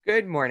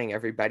Good morning,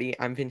 everybody.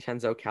 I'm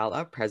Vincenzo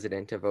Calla,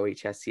 president of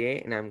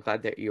OHSCA, and I'm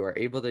glad that you are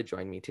able to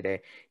join me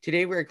today.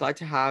 Today, we're glad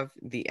to have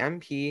the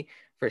MP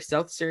for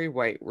South Surrey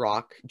White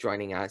Rock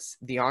joining us,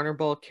 the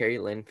Honorable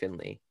Kerry-Lynne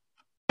Findlay.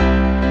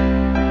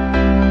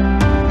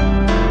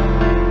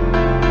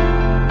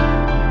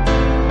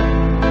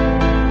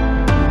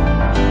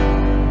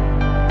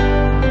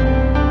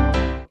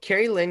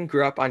 Kerry-Lynne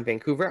grew up on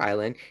Vancouver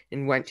Island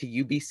and went to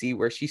UBC,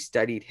 where she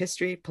studied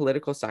history,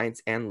 political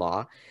science, and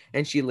law,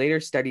 and she later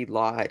studied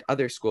law at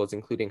other schools,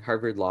 including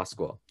Harvard Law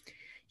School.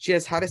 She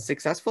has had a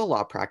successful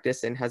law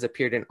practice and has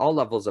appeared in all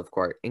levels of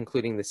court,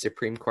 including the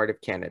Supreme Court of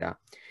Canada.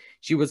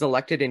 She was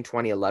elected in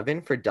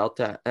 2011 for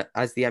Delta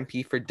as the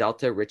MP for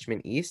Delta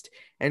Richmond East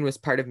and was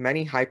part of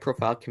many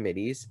high-profile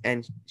committees,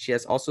 and she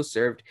has also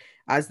served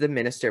as the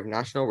Minister of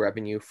National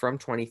Revenue from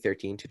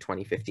 2013 to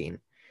 2015.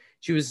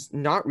 She was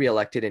not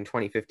re-elected in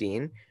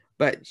 2015,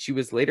 but she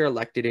was later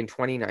elected in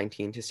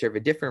 2019 to serve a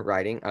different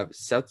riding of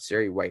South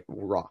Surrey White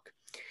Rock.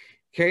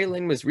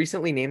 Kerry-Lynne was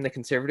recently named the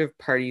Conservative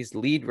Party's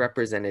lead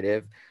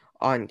representative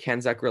on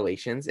Kanzuk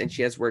relations, and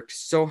she has worked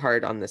so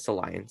hard on this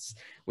alliance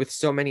with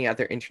so many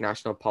other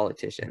international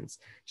politicians.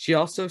 She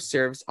also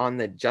serves on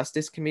the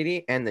Justice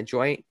Committee and the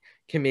Joint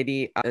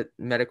Committee on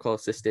Medical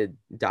Assisted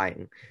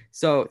Dying.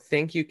 So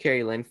thank you,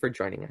 Kerry-Lynne, for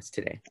joining us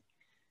today.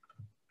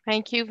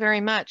 Thank you very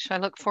much. I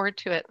look forward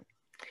to it.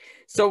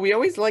 So we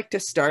always like to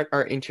start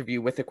our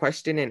interview with a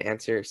question and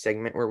answer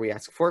segment where we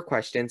ask 4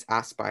 questions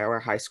asked by our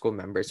high school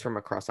members from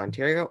across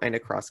Ontario and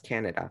across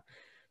Canada.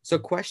 So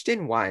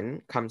question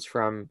 1 comes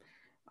from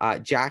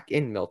Jack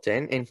in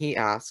Milton, and he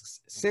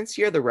asks, since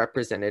you're the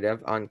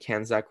representative on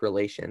Kanzuk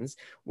relations,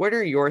 what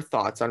are your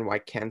thoughts on why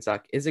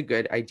Kanzuk is a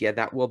good idea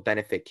that will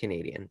benefit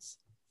Canadians?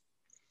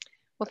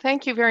 Well,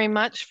 thank you very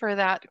much for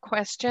that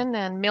question.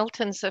 And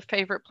Milton's a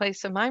favorite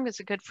place of mine. It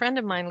was a good friend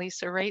of mine,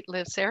 Lisa Wright,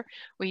 lives there.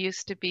 We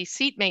used to be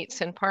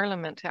seatmates in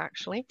Parliament,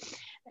 actually,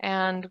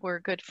 and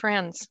we're good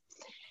friends.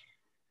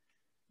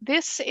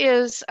 This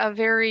is a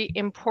very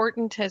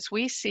important, as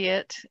we see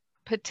it,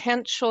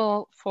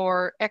 potential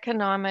for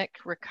economic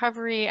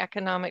recovery,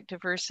 economic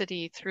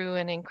diversity through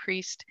an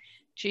increased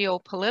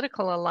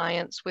geopolitical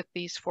alliance with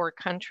these 4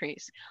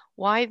 countries.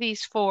 Why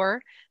these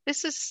 4?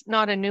 This is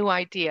not a new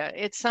idea.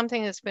 It's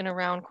something that's been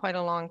around quite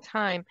a long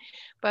time,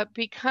 but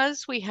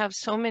because we have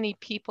so many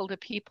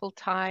people-to-people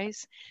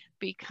ties,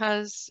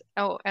 because,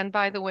 oh, and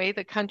by the way,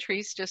 the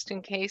countries, just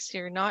in case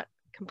you're not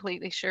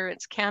completely sure,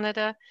 it's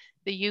Canada,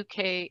 the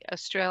UK,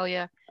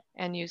 Australia,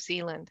 and New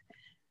Zealand.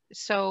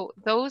 So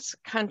those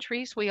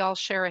countries, we all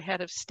share a head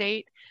of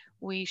state.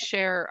 We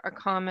share a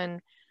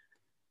common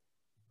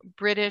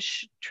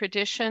British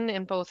tradition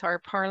in both our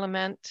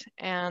parliament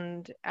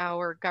and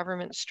our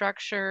government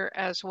structure,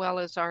 as well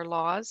as our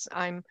laws.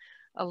 I'm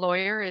a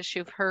lawyer, as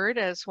you've heard,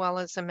 as well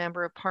as a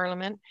member of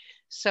parliament.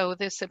 So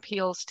this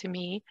appeals to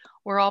me.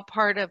 We're all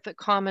part of the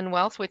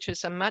Commonwealth, which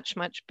is a much,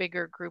 much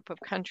bigger group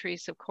of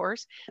countries, of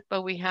course,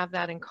 but we have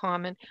that in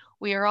common.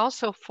 We are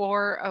also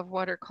 4 of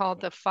what are called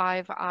the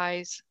Five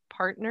Eyes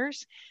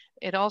partners.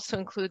 It also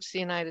includes the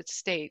United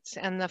States,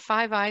 and the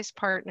Five Eyes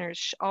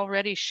partners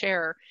already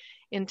share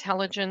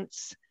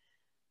intelligence.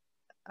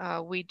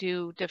 We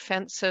do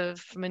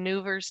defensive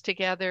maneuvers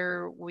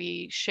together.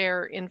 We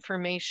share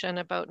information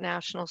about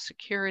national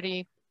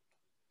security.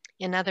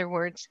 In other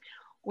words,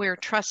 we're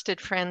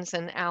trusted friends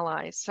and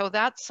allies. So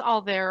that's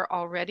all there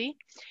already.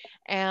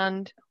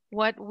 And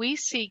what we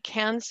see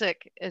Kanzuk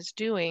as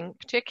doing,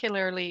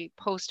 particularly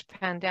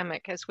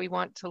post-pandemic, as we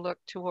want to look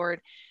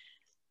toward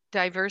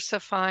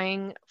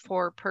diversifying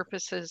for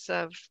purposes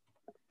of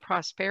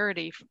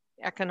prosperity,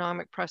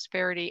 economic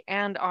prosperity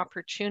and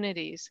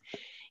opportunities,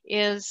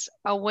 is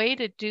a way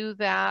to do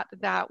that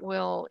that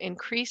will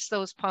increase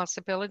those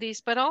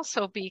possibilities, but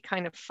also be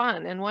kind of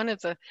fun. And one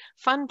of the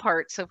fun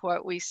parts of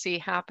what we see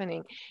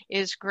happening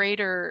is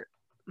greater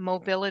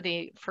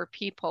mobility for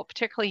people,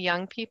 particularly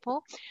young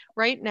people.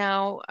 Right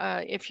now,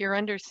 if you're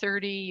under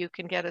 30, you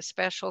can get a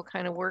special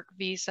kind of work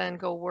visa and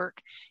go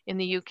work in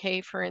the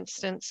UK, for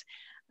instance,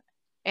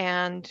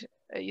 and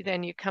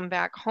then you come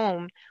back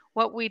home.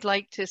 What we'd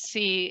like to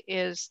see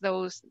is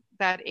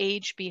that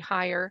age be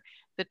higher,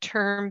 the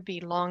term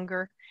be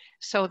longer,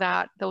 so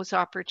that those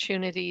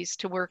opportunities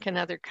to work in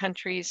other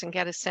countries and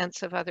get a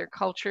sense of other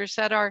cultures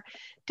that are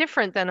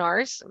different than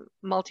ours,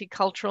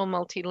 multicultural,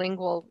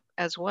 multilingual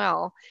as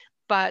well,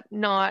 but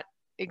not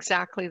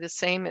exactly the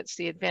same. It's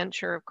the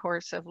adventure, of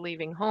course, of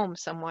leaving home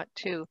somewhat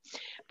too.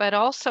 But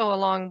also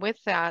along with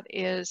that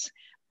is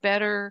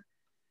better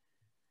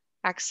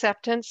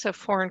acceptance of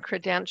foreign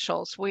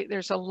credentials.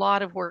 There's a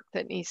lot of work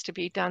that needs to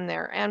be done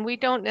there. And we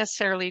don't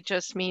necessarily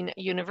just mean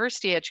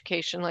university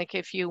education, like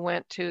if you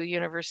went to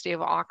University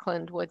of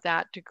Auckland, would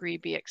that degree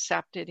be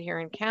accepted here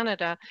in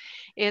Canada?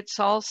 It's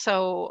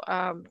also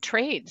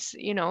trades.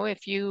 You know,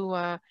 if you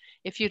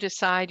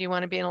decide you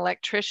want to be an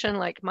electrician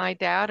like my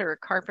dad or a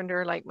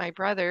carpenter like my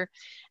brother,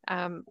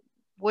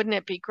 wouldn't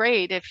it be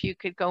great if you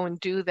could go and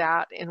do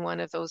that in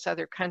one of those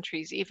other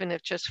countries, even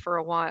if just for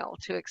a while,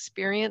 to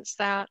experience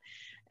that?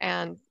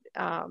 And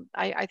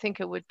I think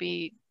it would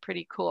be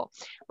pretty cool.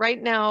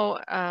 Right now,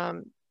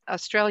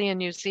 Australia and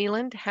New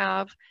Zealand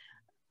have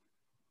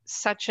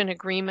such an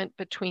agreement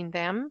between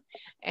them,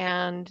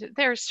 and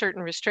there are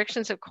certain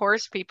restrictions. Of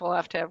course, people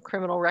have to have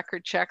criminal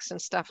record checks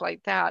and stuff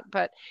like that,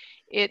 but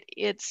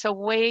it's a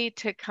way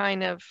to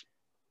kind of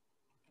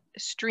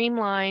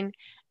streamline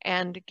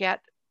and get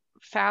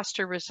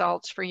faster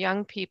results for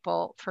young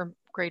people for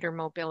greater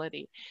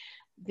mobility.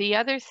 The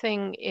other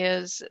thing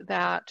is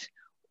that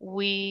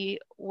we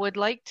would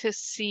like to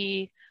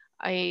see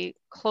a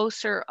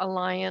closer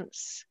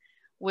alliance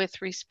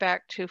with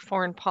respect to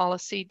foreign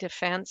policy,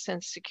 defense,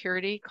 and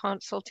security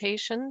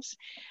consultations.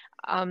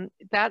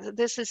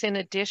 This is in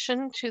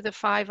addition to the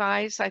Five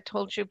Eyes I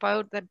told you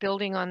about, that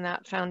building on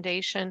that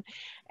foundation.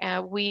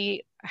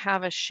 We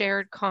have a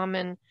shared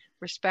common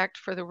respect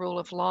for the rule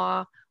of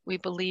law. We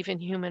believe in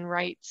human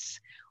rights.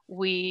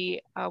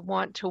 We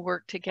want to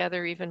work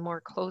together even more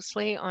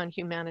closely on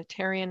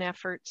humanitarian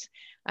efforts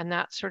and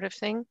that sort of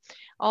thing.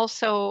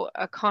 Also,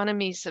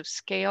 economies of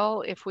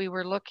scale. If we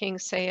were looking,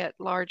 say, at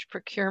large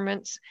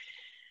procurements,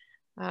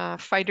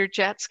 fighter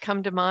jets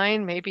come to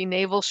mind, maybe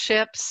naval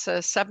ships,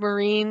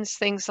 submarines,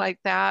 things like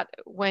that.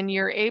 When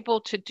you're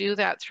able to do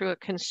that through a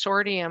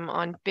consortium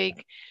on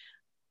big,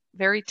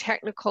 very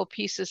technical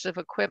pieces of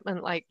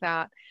equipment like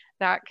that,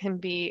 that can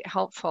be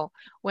helpful.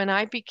 When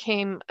I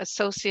became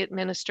Associate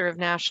Minister of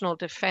National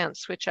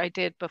Defense, which I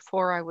did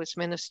before I was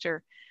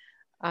Minister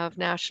of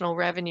National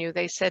Revenue,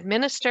 they said,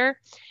 Minister,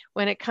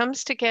 when it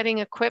comes to getting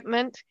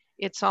equipment,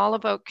 it's all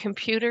about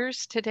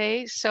computers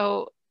today.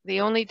 So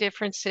the only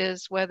difference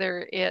is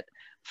whether it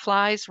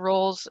flies,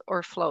 rolls,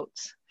 or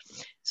floats.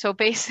 So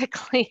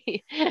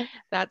basically,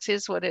 that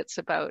is what it's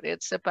about.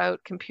 It's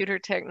about computer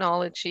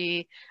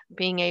technology,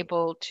 being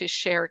able to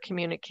share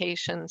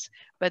communications,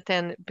 but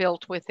then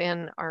built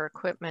within our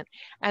equipment.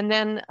 And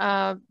then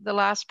the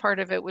last part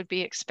of it would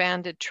be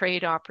expanded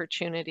trade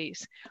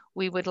opportunities.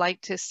 We would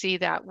like to see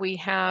that. We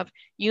have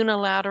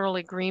unilateral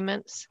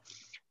agreements.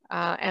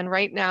 And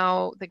right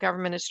now, the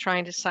government is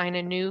trying to sign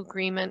a new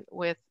agreement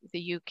with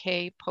the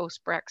UK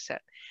post-Brexit.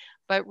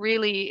 But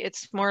really,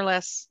 it's more or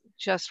less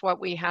just what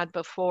we had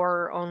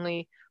before,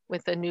 only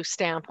with a new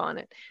stamp on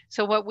it.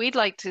 So what we'd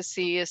like to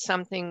see is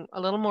something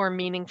a little more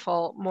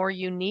meaningful, more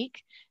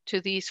unique to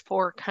these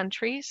four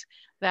countries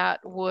that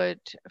would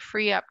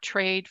free up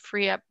trade,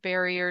 free up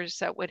barriers,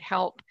 that would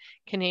help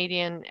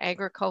Canadian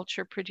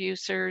agriculture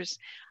producers,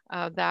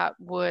 that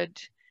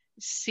would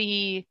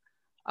see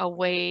a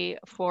way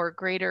for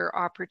greater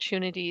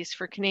opportunities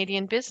for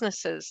Canadian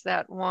businesses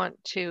that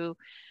want to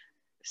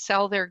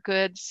sell their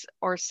goods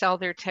or sell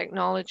their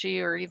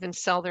technology or even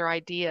sell their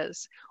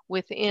ideas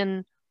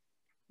within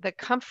the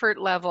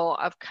comfort level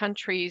of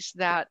countries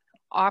that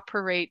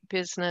operate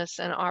business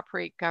and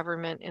operate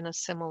government in a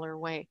similar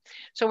way.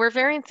 So we're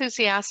very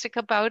enthusiastic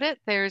about it.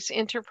 There's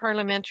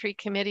interparliamentary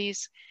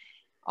committees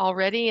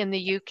already in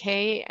the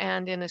UK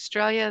and in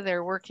Australia.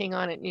 They're working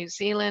on it in New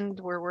Zealand.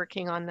 We're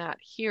working on that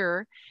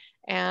here.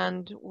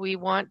 And we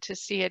want to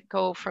see it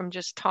go from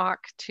just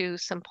talk to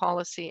some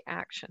policy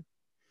action.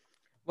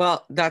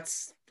 Well,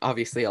 that's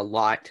obviously a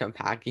lot to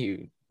unpack.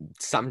 You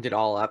summed it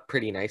all up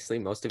pretty nicely,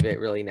 most of it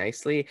really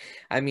nicely.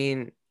 I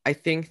mean, I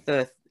think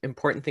the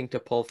important thing to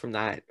pull from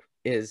that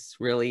is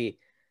really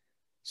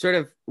sort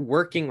of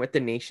working with the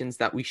nations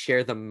that we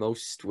share the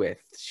most with,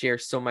 share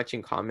so much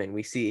in common.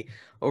 We see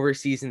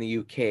overseas in the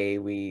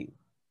UK, we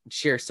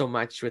share so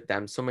much with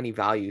them, so many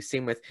values.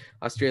 Same with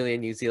Australia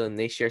and New Zealand,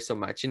 they share so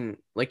much. And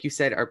like you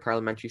said, our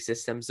parliamentary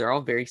systems, they're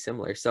all very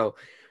similar. So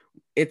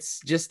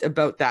it's just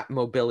about that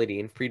mobility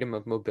and freedom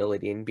of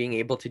mobility and being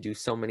able to do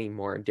so many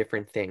more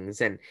different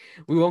things. And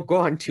we won't go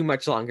on too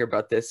much longer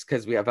about this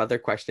because we have other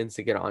questions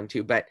to get on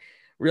to. But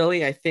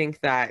really, I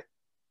think that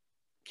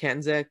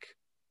CANZIC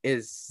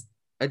is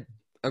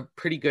a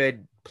pretty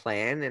good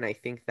plan. And I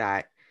think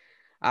that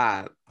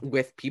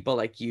with people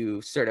like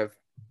you sort of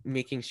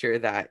making sure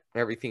that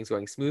everything's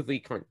going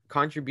smoothly,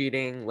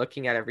 contributing,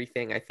 looking at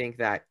everything, I think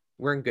that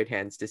we're in good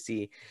hands to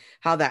see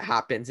how that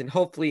happens. And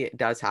hopefully it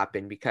does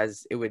happen,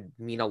 because it would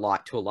mean a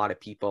lot to a lot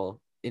of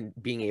people in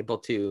being able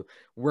to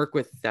work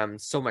with them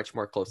so much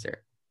more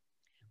closer.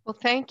 Well,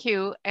 thank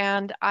you.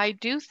 And I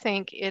do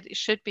think it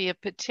should be a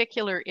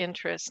particular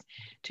interest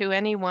to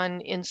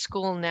anyone in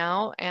school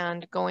now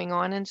and going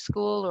on in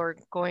school or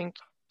going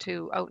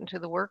to out into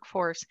the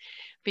workforce,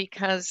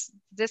 because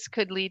this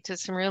could lead to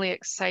some really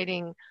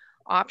exciting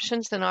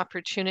options and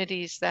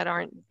opportunities that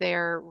aren't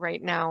there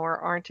right now or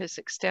aren't as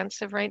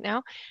extensive right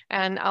now.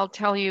 And I'll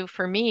tell you,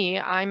 for me,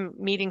 I'm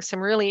meeting some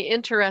really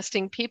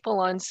interesting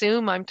people on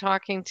Zoom. I'm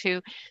talking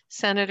to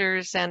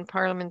senators and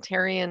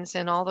parliamentarians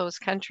in all those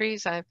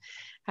countries. I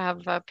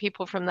have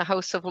people from the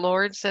House of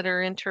Lords that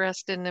are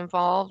interested and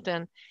involved,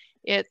 and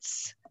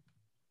it's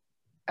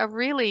a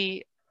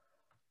really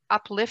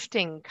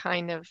uplifting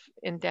kind of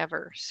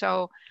endeavor.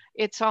 So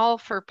it's all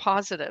for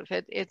positive.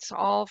 It's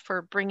all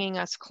for bringing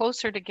us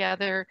closer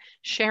together,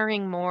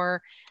 sharing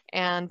more,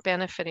 and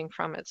benefiting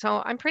from it.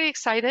 So I'm pretty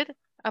excited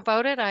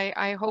about it.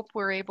 I hope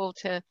we're able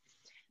to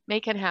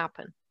make it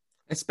happen.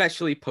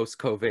 especially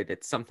post-COVID.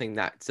 It's something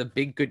that's a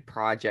big, good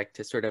project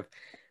to sort of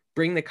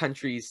bring the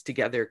countries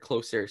together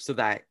closer so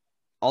that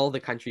all the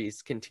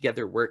countries can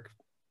together work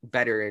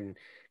better and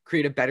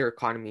create a better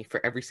economy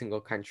for every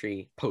single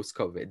country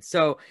post-COVID.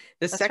 So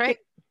the That's second right.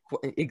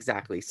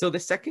 Exactly. So the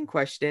second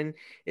question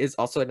is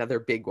also another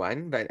big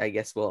one, but I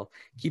guess we'll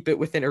keep it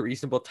within a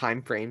reasonable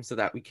time frame so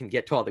that we can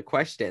get to all the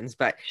questions.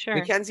 But Sure.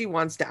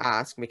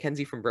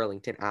 Mackenzie from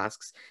Burlington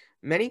asks,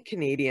 many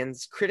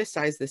Canadians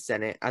criticize the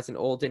Senate as an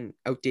old and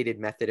outdated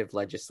method of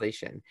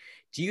legislation.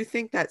 Do you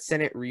think that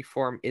Senate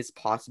reform is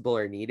possible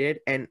or needed?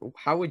 And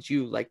how would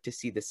you like to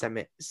see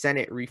the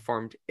Senate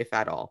reformed, if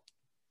at all?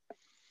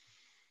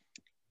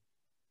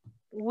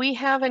 We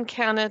have in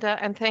Canada,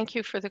 and thank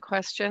you for the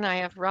question. I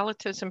have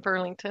relatives in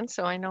Burlington,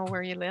 so I know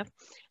where you live.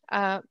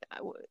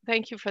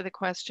 Thank you for the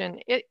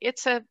question.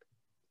 It's a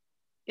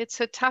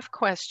tough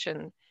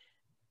question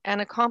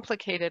and a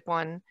complicated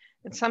one.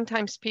 And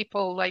sometimes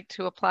people like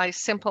to apply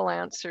simple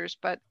answers,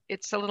 but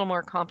it's a little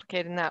more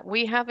complicated than that.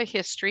 We have a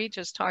history,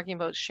 just talking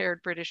about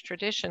shared British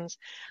traditions,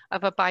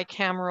 of a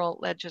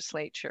bicameral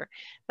legislature.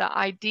 The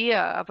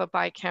idea of a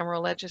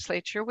bicameral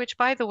legislature, which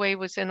by the way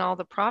was in all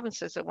the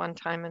provinces at one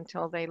time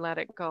until they let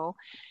it go,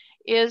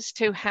 is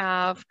to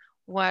have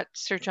what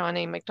Sir John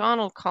A.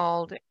 Macdonald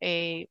called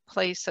a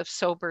place of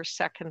sober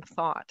second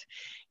thought.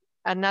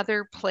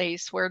 Another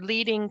place where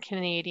leading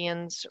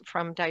Canadians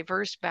from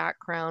diverse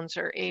backgrounds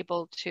are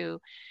able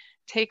to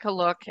take a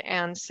look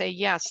and say,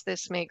 yes,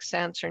 this makes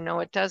sense, or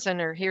no, it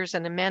doesn't, or here's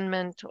an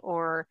amendment,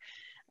 or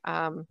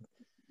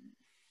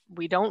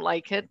we don't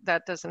like it.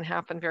 That doesn't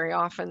happen very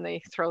often.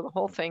 They throw the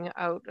whole thing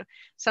out.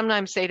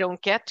 Sometimes they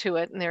don't get to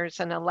it and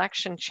there's an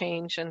election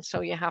change, and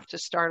so you have to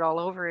start all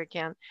over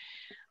again.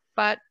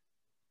 But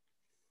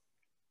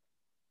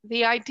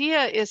the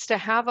idea is to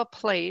have a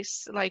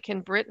place, like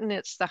in Britain,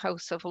 it's the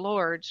House of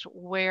Lords,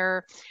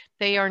 where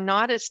they are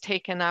not as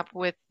taken up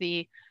with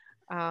the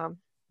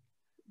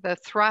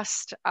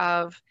thrust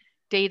of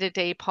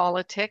day-to-day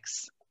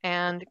politics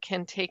and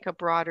can take a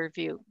broader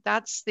view.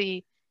 That's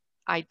the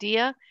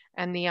idea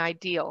and the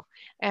ideal.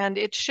 And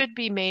it should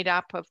be made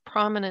up of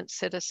prominent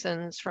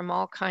citizens from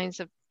all kinds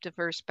of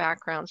diverse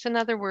backgrounds. In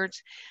other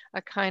words,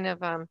 a kind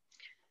of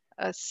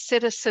a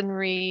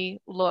citizenry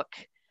look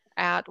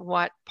at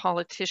what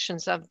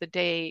politicians of the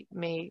day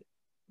may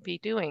be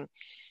doing.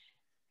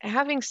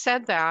 Having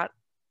said that,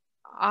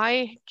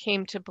 I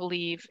came to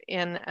believe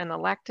in an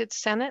elected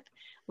Senate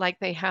like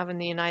they have in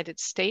the United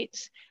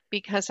States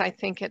because I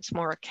think it's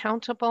more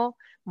accountable,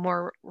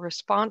 more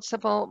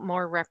responsible,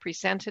 more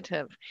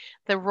representative.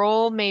 The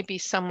role may be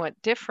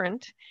somewhat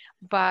different,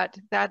 but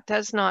that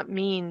does not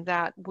mean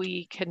that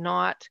we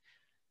cannot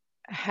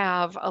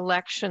have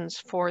elections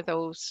for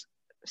those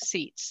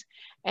seats.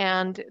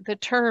 And the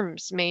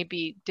terms may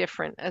be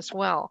different as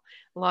well.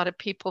 A lot of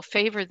people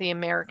favor the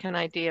American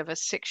idea of a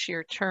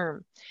 6-year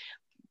term,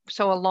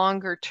 so a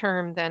longer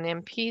term than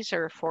MPs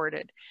are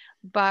afforded.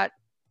 But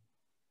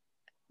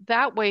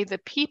that way the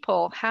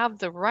people have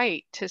the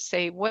right to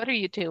say, what are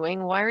you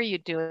doing? Why are you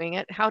doing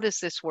it? How does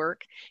this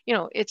work? You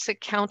know, it's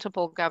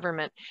accountable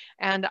government.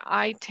 And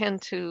I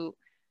tend to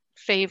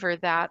favor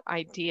that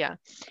idea.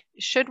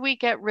 Should we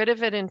get rid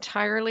of it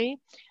entirely?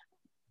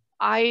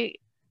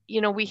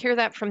 We hear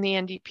that from the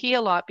NDP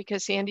a lot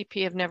because the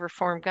NDP have never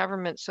formed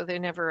government, so they've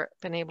never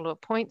been able to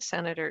appoint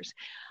senators.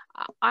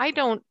 I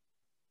don't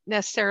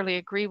necessarily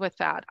agree with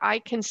that. I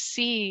can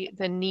see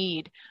the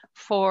need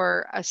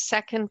for a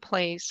second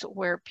place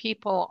where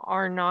people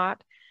are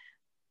not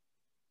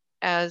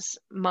as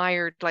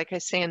mired, like I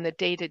say, in the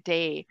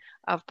day-to-day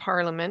of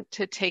Parliament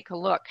to take a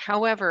look.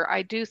 However,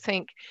 I do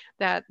think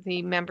that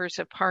the members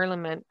of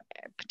Parliament,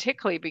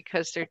 particularly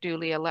because they're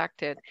duly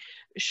elected,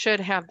 should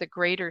have the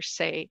greater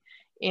say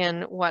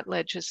in what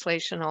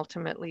legislation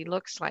ultimately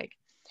looks like.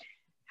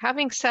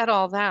 Having said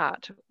all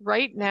that,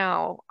 right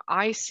now,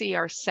 I see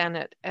our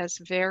Senate as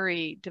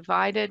very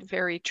divided,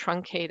 very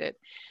truncated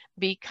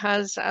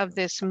because of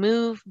this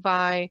move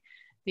by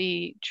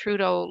the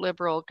Trudeau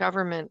Liberal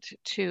government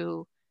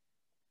to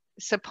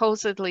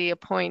supposedly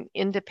appoint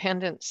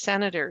independent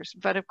senators,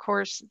 but of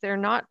course they're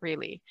not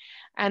really.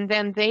 And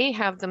then they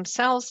have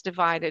themselves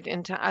divided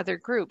into other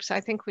groups. I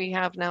think we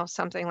have now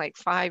something like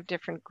 5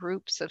 different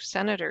groups of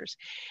senators.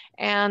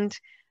 And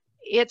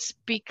it's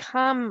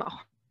become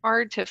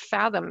hard to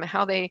fathom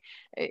how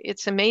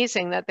it's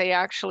amazing that they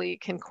actually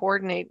can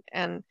coordinate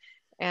and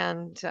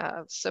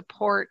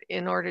support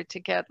in order to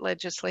get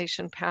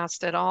legislation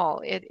passed at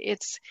all.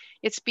 It's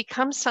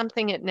become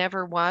something it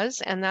never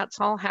was, and that's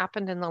all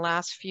happened in the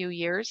last few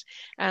years.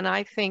 And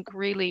I think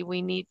really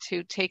we need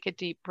to take a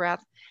deep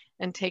breath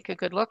and take a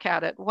good look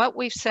at it. What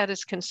we've said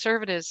as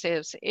Conservatives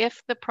is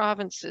if the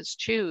provinces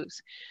choose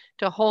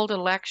to hold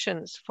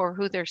elections for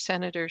who their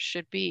senators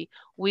should be,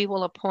 we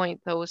will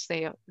appoint those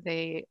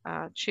they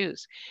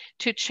choose.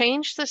 To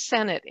change the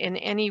Senate in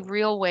any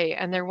real way,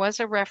 and there was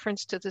a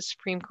reference to the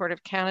Supreme Court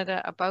of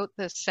Canada about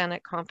the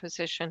Senate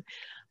composition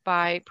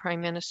by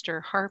Prime Minister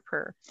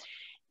Harper,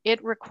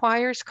 it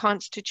requires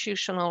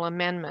constitutional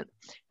amendment.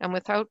 And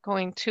without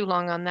going too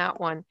long on that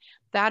one,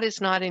 That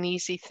is not an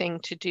easy thing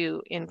to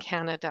do in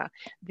Canada.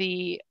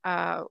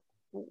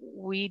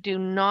 We do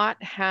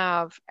not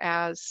have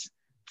as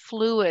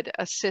fluid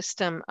a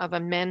system of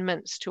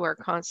amendments to our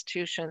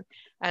Constitution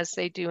as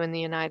they do in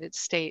the United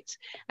States.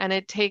 And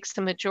it takes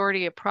the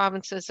majority of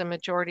provinces, a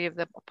majority of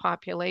the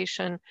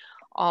population,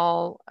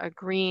 all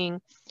agreeing.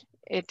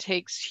 It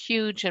takes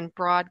huge and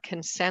broad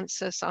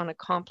consensus on a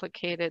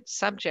complicated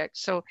subject.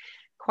 So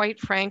quite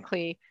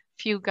frankly,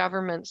 few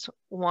governments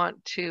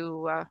want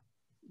to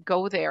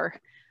go there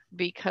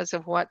because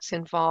of what's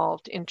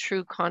involved in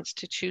true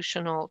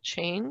constitutional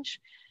change,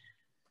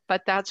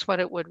 but that's what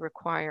it would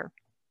require.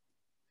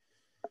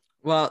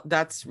 Well,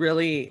 that's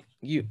really,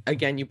 you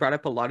brought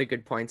up a lot of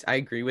good points. I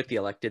agree with the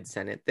elected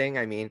Senate thing.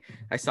 I mean,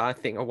 I saw a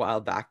thing a while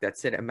back that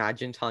said,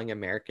 imagine telling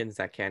Americans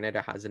that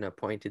Canada has an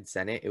appointed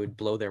Senate. It would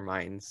blow their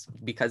minds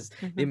because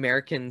the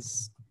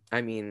Americans,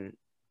 I mean,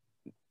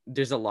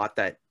 there's a lot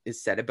that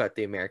is said about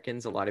the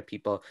Americans. A lot of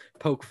people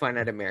poke fun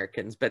at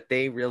Americans, but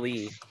they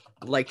really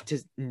like to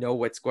know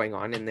what's going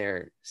on in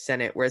their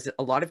Senate. Whereas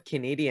a lot of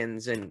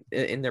Canadians and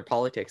in their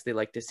politics, they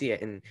like to see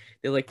it and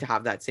they like to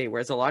have that say.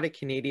 Whereas a lot of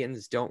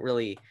Canadians don't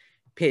really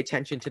pay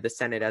attention to the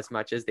Senate as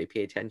much as they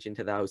pay attention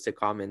to the House of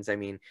Commons. I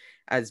mean,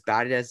 as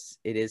bad as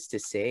it is to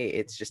say,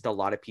 it's just a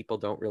lot of people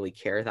don't really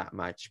care that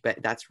much,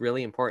 but that's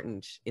really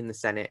important in the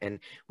Senate. And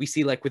we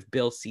see like with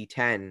Bill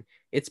C-10,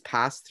 it's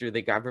passed through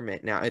the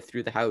government now,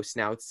 through the House.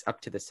 Now it's up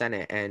to the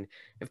Senate. And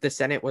if the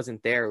Senate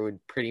wasn't there, it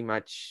would pretty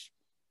much,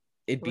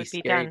 it'd be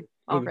scary. Done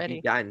already. It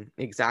would be done.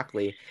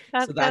 Exactly.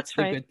 So that's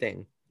the right. good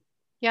thing.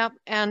 Yep.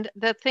 And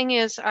the thing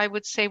is, I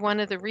would say one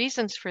of the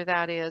reasons for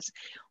that is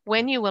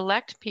when you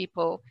elect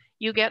people,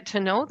 you get to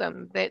know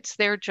them. It's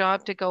their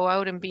job to go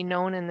out and be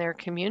known in their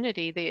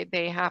community.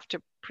 They have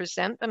to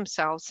present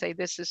themselves, say,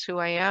 this is who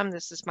I am,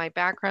 this is my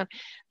background,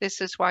 this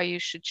is why you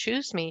should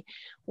choose me.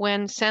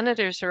 When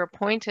senators are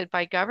appointed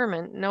by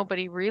government,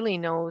 nobody really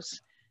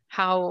knows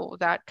how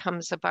that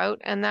comes about.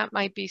 And that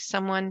might be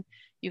someone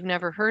you've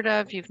never heard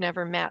of, you've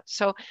never met.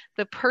 So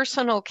the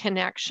personal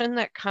connection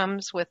that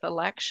comes with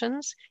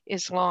elections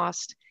is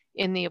lost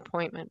in the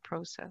appointment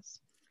process.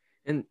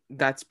 And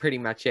that's pretty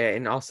much it.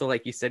 And also,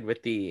 like you said,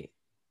 with the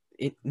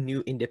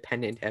new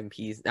independent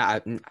MPs,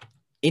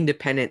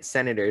 independent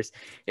senators,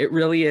 it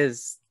really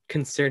is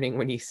concerning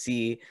when you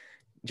see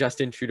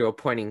Justin Trudeau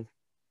appointing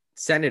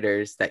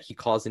senators that he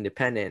calls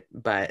independent.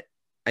 But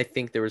I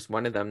think there was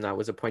one of them that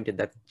was appointed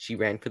that she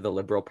ran for the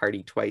Liberal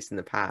Party twice in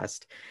the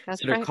past.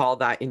 That's so to right. call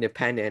that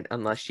independent,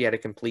 unless she had a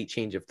complete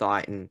change of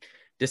thought and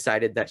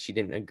decided that she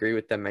didn't agree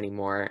with them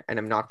anymore. And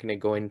I'm not going to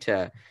go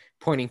into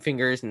pointing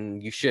fingers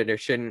and you should or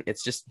shouldn't.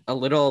 It's just a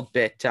little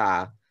bit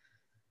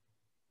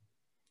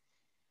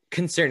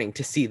concerning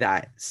to see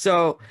that.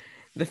 So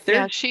the third...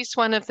 Yeah, she's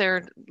one of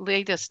their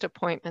latest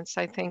appointments.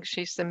 I think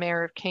she's the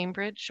mayor of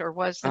Cambridge, or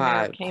was the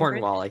mayor of Cambridge.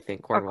 Cornwall, I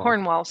think. Cornwall.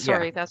 Cornwall,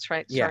 sorry, Yeah. that's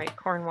right. Yeah. Sorry,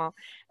 Cornwall.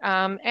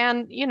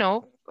 And, you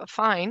know,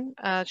 fine,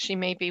 she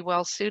may be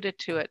well suited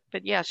to it.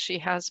 But yes, she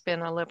has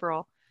been a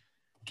Liberal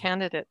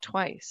candidate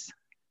twice.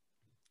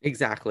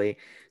 Exactly.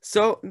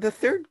 So the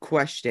third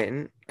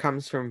question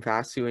comes from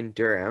Vasu in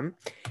Durham,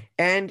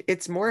 and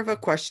it's more of a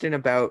question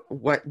about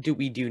what do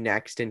we do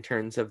next in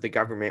terms of the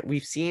government.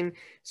 We've seen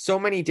so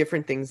many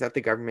different things that the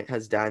government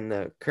has done,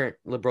 the current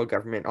Liberal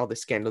government, all the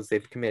scandals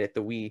they've committed,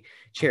 the We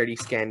Charity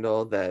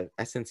scandal, the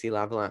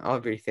SNC-Lavalin,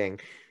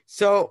 everything.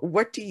 So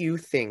what do you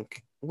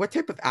think, what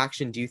type of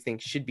action do you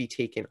think should be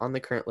taken on the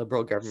current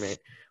Liberal government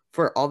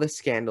for all the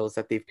scandals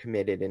that they've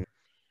committed? And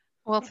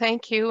well,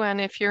 thank you. And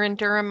if you're in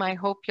Durham, I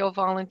hope you'll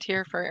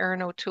volunteer for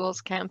Erin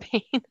O'Toole's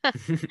campaign.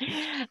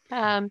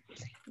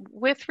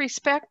 With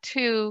respect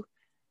to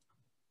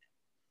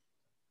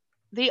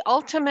the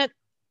ultimate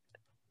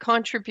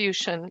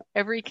contribution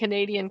every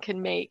Canadian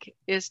can make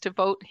is to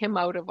vote him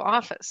out of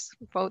office,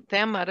 vote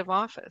them out of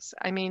office.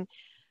 I mean,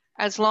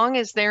 as long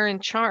as they're in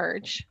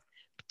charge,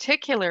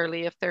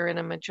 particularly if they're in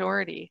a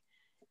majority,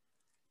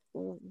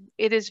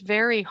 it is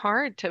very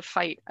hard to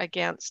fight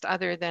against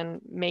other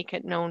than make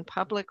it known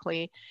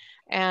publicly.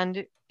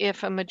 And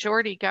if a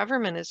majority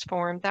government is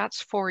formed,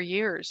 that's 4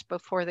 years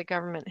before the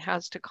government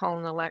has to call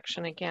an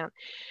election again.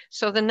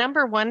 So the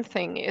number one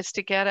thing is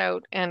to get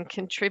out and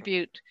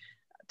contribute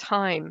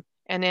time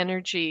and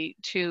energy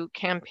to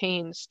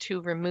campaigns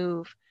to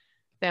remove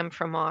them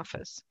from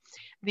office.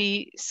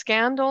 The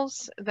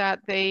scandals that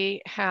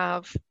they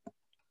have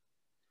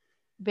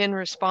been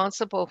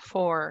responsible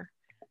for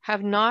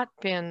have not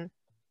been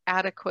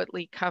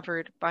adequately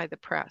covered by the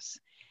press.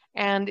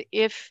 And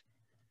if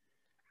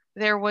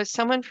there was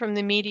someone from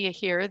the media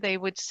here, they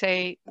would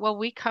say, well,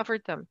 we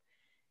covered them.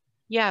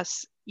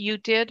 Yes, you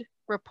did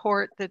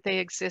report that they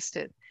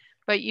existed,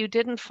 but you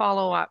didn't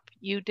follow up.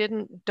 You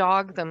didn't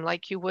dog them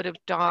like you would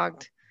have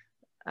dogged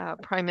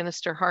Prime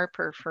Minister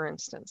Harper, for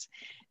instance.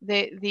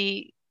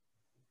 The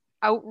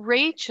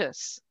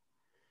outrageous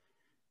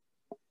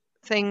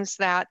things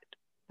that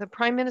the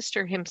Prime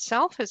Minister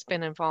himself has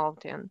been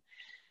involved in,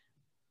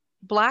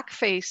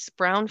 blackface,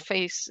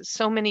 brownface,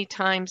 so many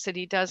times that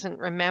he doesn't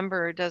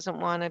remember, doesn't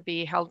want to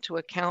be held to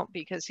account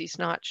because he's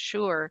not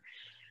sure.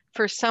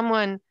 For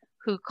someone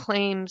who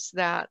claims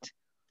that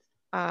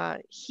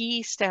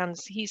he's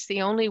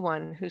the only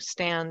one who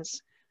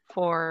stands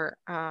for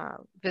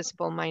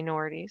visible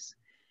minorities,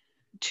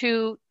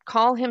 to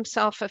call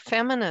himself a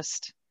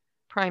feminist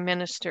prime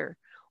minister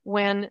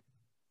when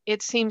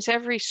it seems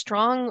every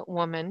strong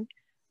woman,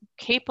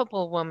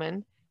 capable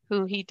woman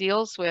who he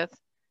deals with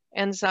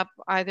ends up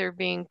either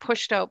being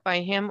pushed out by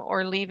him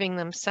or leaving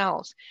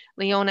themselves.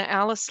 Leona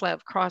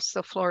Alislev crossed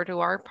the floor to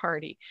our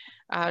party.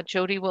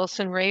 Jody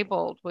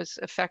Wilson-Raybould was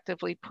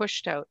effectively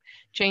pushed out.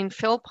 Jane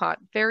Philpott,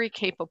 very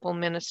capable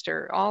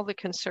minister. All the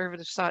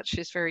Conservatives thought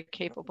she's very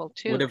capable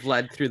too. Would have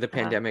led through the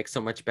pandemic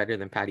so much better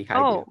than Patty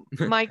Hajdu.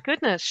 Oh, my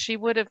goodness, she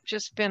would have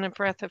just been a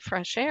breath of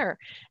fresh air,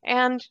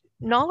 and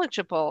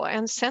knowledgeable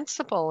and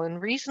sensible and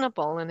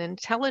reasonable and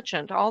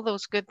intelligent, all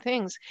those good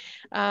things.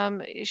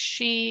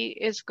 She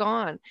is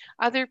gone.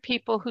 Other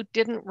people who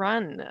didn't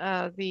run,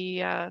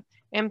 the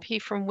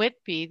MP from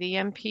Whitby, the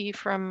MP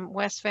from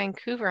West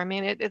Vancouver. I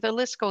mean, the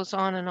list goes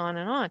on and on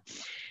and on.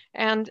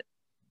 And,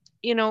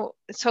 you know,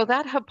 so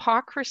that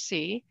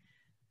hypocrisy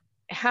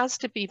has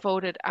to be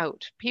voted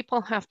out.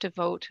 People have to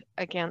vote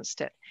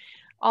against it.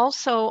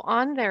 Also,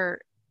 on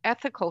their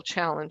ethical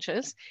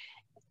challenges,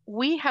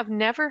 we have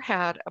never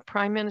had a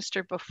prime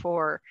minister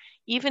before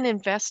even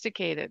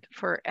investigated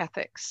for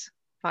ethics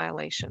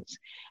violations.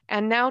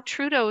 And now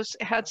Trudeau's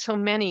had so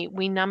many,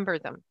 we number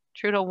them.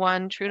 Trudeau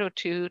 1, Trudeau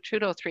 2,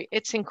 Trudeau 3.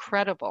 It's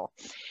incredible.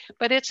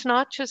 But it's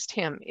not just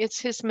him,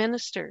 it's his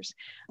ministers.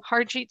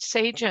 Harjit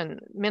Sajjan,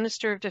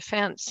 Minister of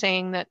Defense,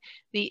 saying that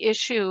the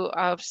issue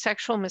of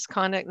sexual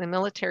misconduct in the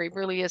military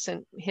really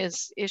isn't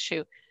his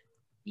issue.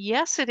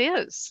 Yes, it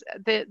is.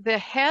 The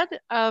head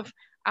of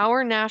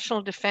our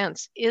national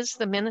defense is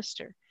the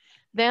minister.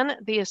 Then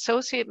the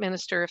associate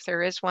minister, if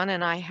there is one,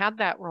 and I had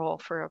that role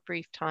for a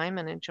brief time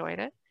and enjoyed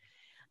it.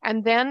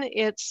 And then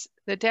it's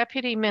the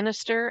deputy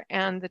minister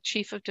and the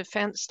chief of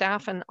defense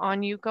staff, and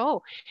on you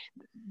go.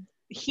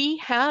 He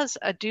has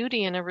a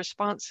duty and a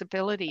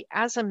responsibility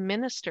as a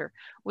minister,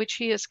 which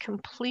he has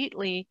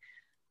completely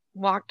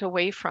walked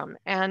away from.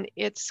 And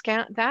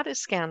that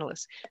is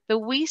scandalous. The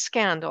WE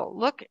scandal,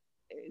 look,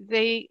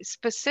 they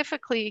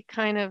specifically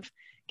kind of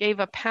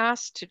gave a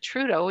pass to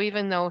Trudeau,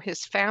 even though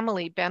his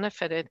family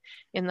benefited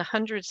in the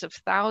hundreds of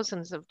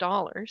thousands of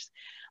dollars.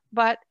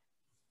 But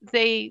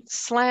they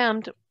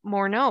slammed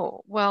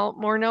Morneau. Well,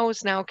 Morneau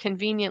is now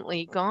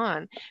conveniently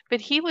gone,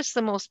 but he was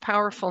the most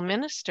powerful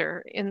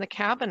minister in the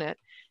cabinet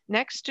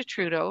next to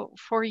Trudeau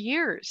for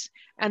years.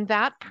 And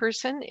that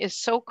person is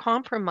so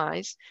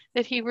compromised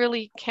that he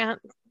really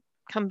can't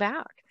come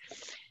back.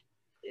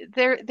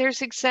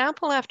 There's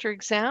example after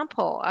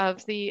example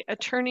of the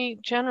Attorney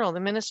General, the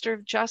Minister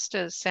of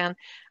Justice, and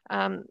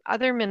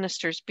other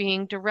ministers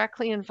being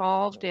directly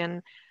involved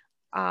in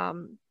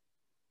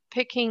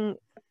picking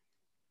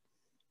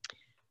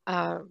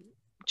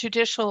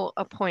judicial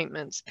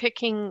appointments,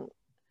 picking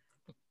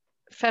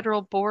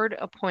federal board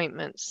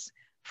appointments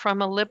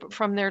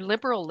from their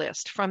liberal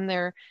list, from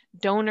their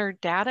donor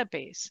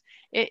database.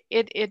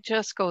 It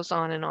just goes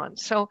on and on.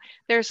 So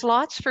there's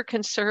lots for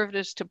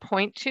Conservatives to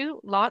point to,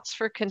 lots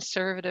for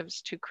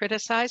Conservatives to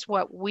criticize.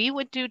 What we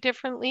would do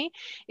differently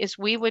is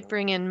we would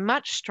bring in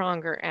much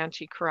stronger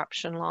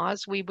anti-corruption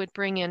laws. We would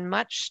bring in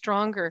much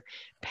stronger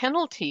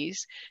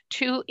penalties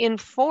to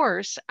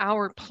enforce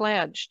our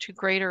pledge to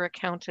greater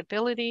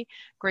accountability,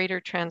 greater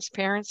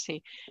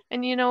transparency.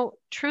 And you know,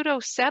 Trudeau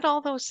said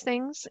all those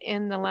things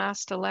in the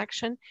last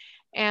election,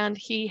 and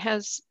he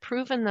has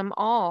proven them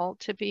all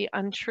to be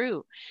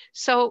untrue.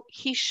 So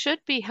he should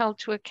be held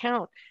to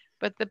account,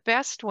 but the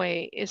best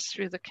way is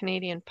through the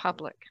Canadian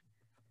public,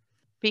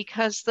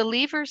 because the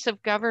levers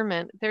of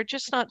government, they're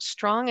just not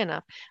strong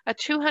enough. A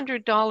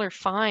 $200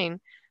 fine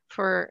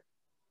for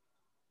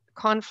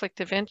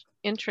conflict of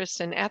interest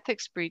and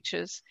ethics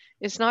breaches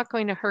is not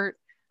going to hurt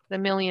the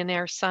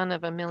millionaire son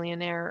of a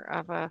millionaire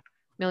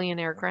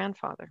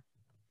grandfather.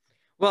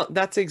 Well,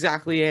 that's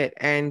exactly it.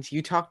 And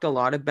you talked a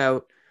lot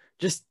about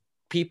just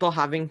people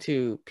having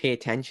to pay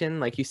attention.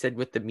 Like you said,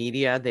 with the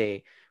media,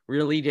 they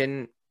really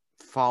didn't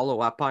follow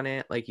up on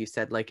it. Like you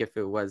said, like if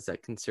it was a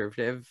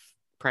conservative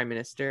prime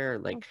minister, or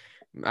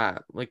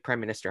like Prime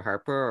Minister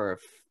Harper, or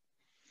if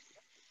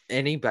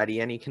any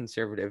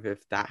conservative,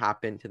 if that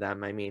happened to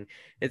them, I mean,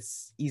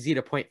 it's easy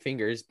to point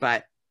fingers,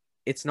 but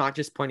it's not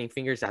just pointing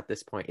fingers at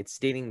this point. It's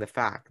stating the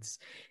facts.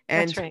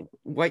 And That's right.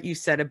 What you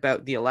said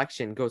about the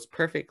election goes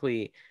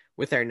perfectly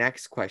with our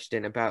next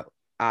question about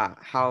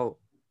how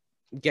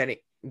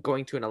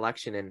going to an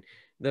election and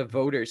the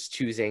voters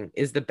choosing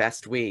is the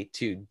best way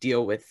to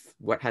deal with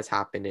what has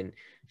happened and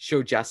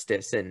show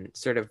justice and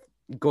sort of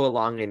go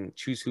along and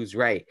choose who's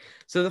right.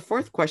 So the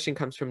fourth question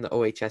comes from the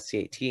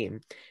OHSCA team,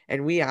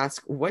 and we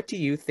ask, what do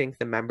you think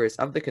the members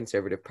of the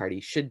Conservative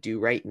Party should do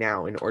right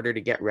now in order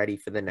to get ready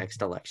for the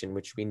next election,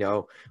 which we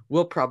know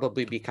will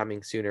probably be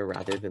coming sooner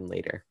rather than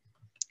later?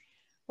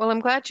 Well,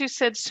 I'm glad you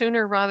said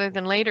sooner rather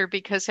than later,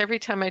 because every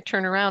time I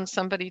turn around,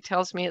 somebody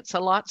tells me it's a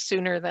lot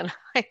sooner than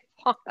I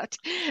lot.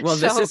 Well,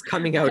 this So is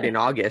coming out in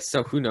August,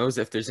 so who knows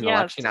if there's an yes,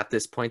 election at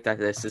this point that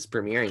this is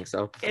premiering.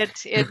 So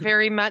it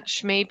very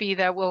much may be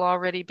that we'll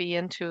already be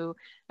into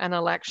an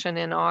election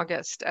in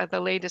August. The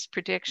latest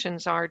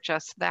predictions are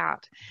just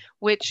that,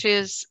 which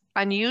is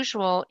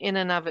unusual in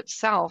and of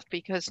itself,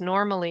 because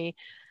normally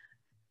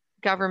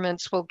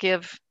governments will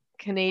give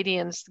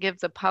Canadians, give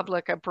the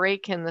public a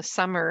break in the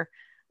summer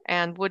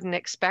and wouldn't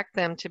expect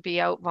them to be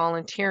out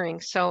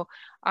volunteering. So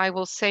I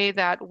will say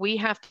that we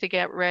have to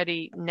get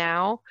ready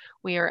now.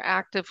 We are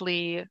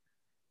actively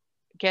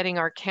getting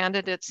our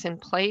candidates in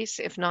place.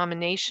 If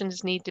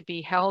nominations need to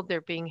be held,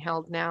 they're being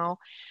held now.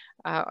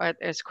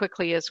 As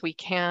quickly as we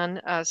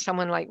can.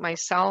 Someone like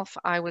myself,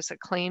 I was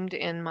acclaimed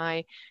in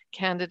my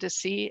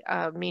candidacy,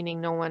 meaning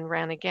no one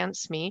ran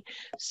against me.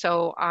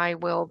 So I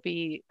will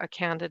be a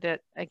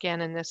candidate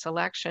again in this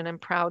election and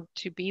proud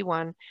to be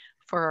one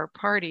for our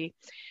party.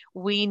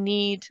 We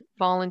need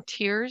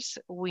volunteers.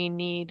 We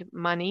need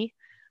money.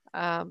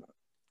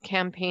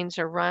 Campaigns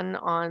are run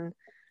on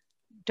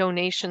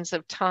donations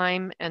of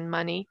time and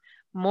money,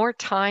 more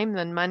time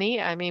than money.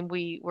 I mean,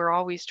 we're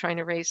always trying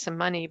to raise some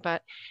money,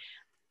 but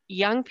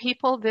young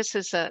people, this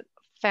is a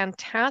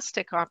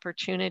fantastic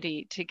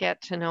opportunity to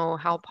get to know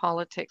how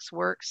politics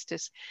works,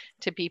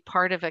 to be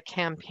part of a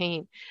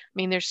campaign. I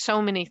mean, there's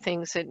so many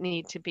things that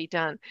need to be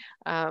done.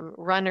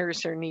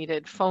 Runners are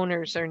needed,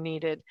 phoners are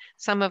needed.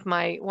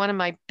 One of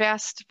my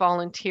best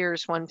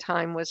volunteers one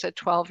time was a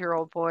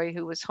 12-year-old boy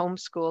who was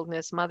homeschooled, and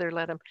his mother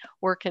let him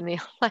work in the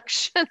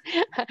election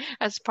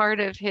as part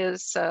of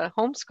his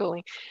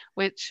homeschooling,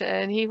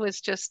 and he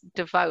was just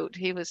devout.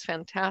 He was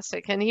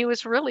fantastic. And he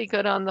was really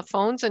good on the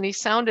phones, and he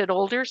sounded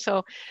older,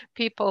 so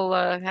people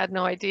had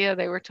no idea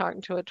they were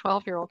talking to a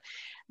 12-year-old.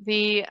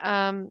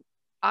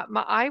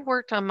 I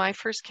worked on my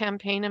first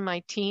campaign in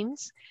my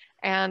teens,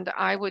 and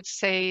I would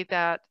say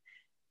that,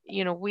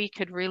 we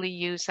could really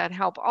use that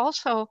help.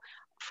 Also,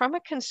 from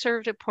a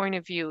conservative point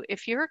of view,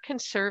 if you're a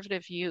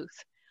conservative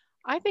youth,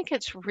 I think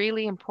it's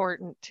really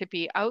important to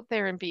be out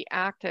there and be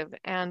active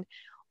and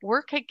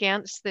work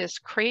against this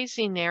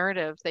crazy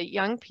narrative that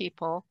young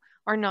people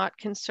are not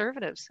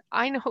conservatives.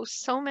 I know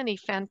so many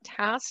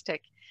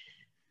fantastic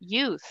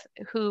youth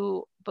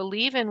who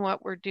believe in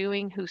what we're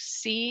doing, who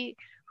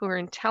are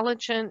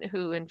intelligent,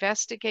 who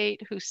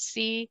investigate, who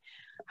see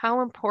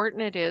how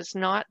important it is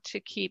not to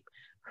keep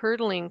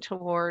hurtling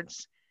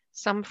towards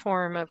some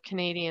form of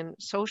Canadian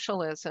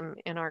socialism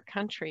in our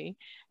country,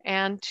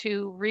 and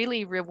to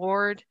really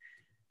reward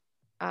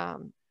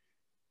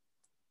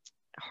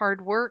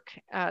hard work,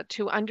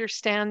 to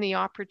understand the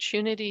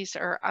opportunities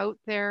are out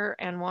there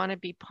and want to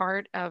be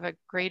part of a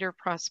greater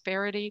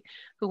prosperity,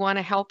 who want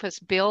to help us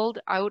build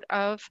out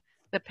of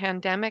the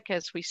pandemic.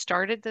 As we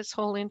started this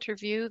whole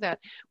interview, that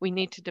we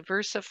need to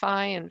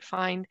diversify and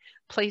find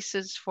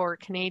places for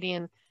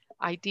Canadian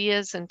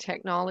ideas and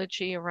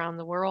technology around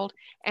the world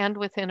and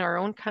within our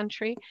own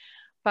country.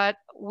 But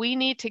we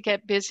need to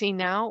get busy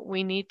now.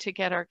 We need to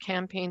get our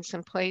campaigns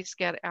in place,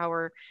 get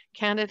our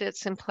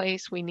candidates in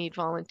place. We need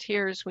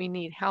volunteers. We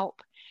need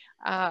help.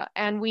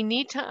 And we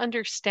need to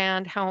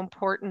understand how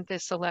important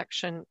this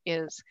election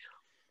is.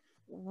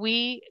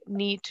 We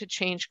need to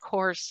change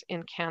course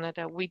in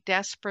Canada. We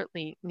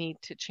desperately need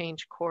to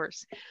change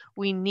course.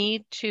 We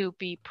need to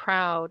be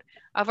proud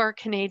of our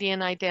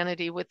Canadian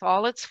identity with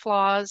all its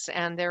flaws,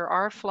 and there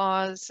are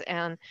flaws,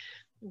 and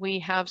we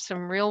have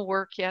some real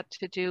work yet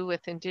to do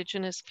with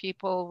Indigenous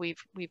people.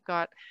 We've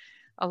got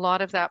a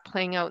lot of that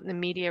playing out in the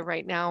media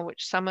right now,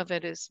 which some of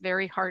it is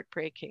very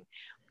heartbreaking.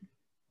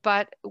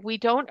 But we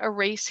don't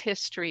erase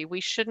history.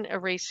 We shouldn't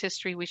erase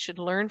history. We should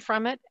learn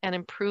from it and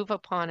improve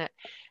upon it,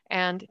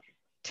 and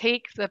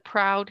take the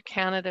proud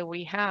Canada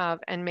we have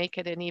and make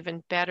it an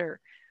even better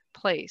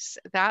place.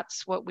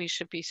 That's what we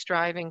should be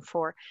striving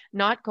for,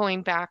 not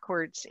going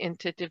backwards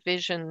into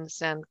divisions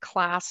and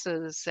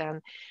classes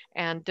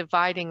and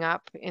dividing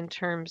up in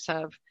terms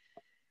of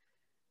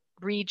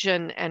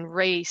region and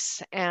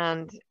race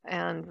and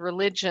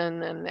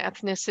religion and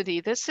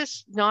ethnicity. This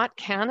is not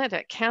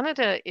Canada.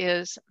 Canada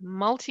is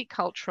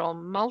multicultural,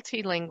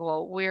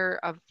 multilingual. We're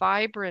a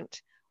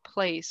vibrant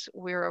place.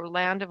 We're a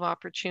land of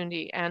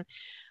opportunity, and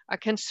a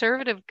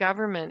conservative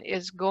government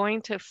is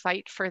going to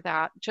fight for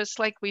that, just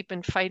like we've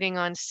been fighting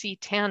on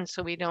C10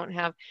 so we don't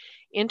have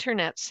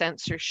internet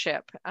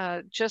censorship,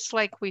 just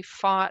like we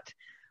fought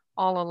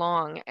all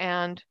along.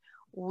 And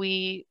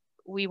we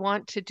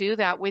want to do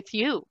that with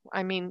you.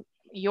 I mean,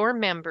 your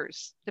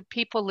members, the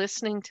people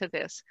listening to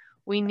this,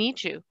 we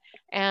need you.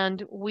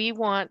 And we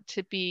want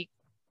to be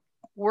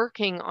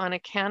working on a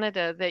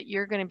Canada that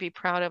you're going to be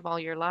proud of all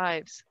your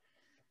lives.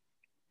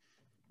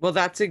 Well,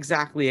 that's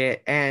exactly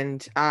it.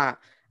 And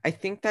I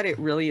think that it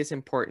really is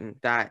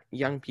important that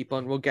young people,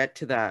 and we'll get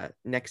to the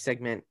next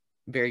segment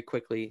very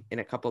quickly in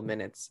a couple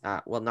minutes,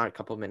 well, not a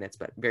couple minutes,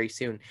 but very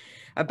soon,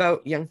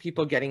 about young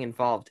people getting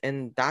involved.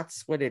 And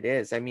that's what it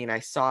is. I mean, I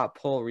saw a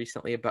poll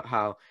recently about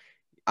how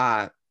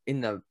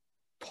in the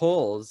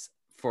polls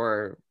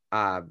for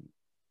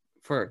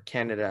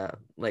Canada,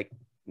 like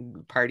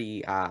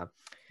party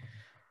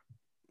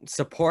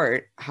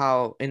support,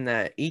 how in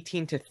the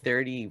 18 to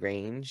 30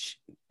 range,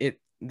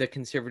 the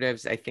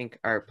Conservatives, I think,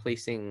 are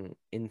placing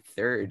in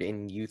third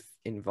in youth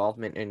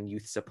involvement and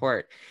youth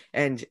support.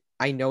 And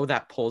I know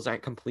that polls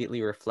aren't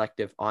completely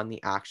reflective on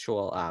the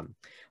actual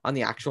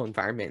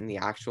environment and the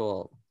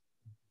actual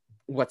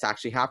what's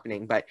actually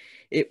happening, but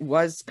it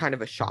was kind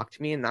of a shock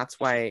to me. And that's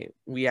why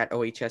we at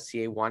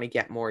OHSCA want to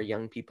get more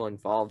young people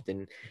involved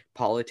in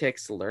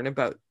politics, learn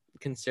about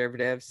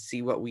Conservatives,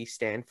 see what we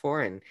stand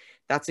for. And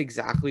that's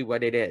exactly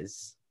what it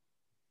is.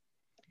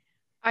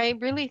 I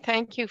really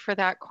thank you for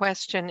that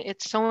question.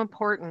 It's so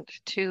important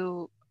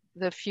to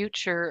the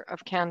future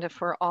of Canada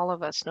for all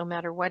of us, no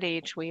matter what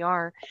age we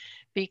are,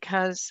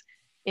 because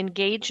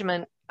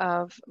engagement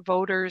of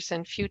voters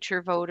and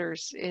future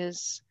voters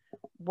is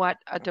what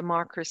a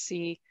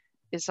democracy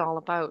is all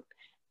about.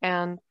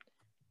 And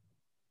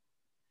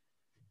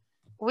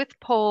with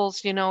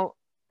polls, you know,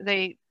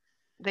 they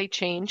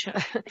change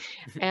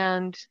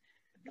and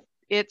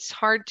it's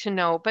hard to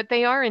know, but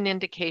they are an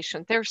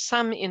indication. There's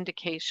some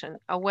indication,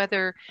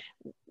 whether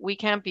we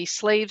can't be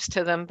slaves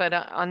to them, but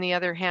on the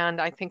other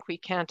hand, I think we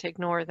can't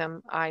ignore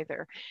them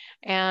either.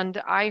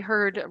 And I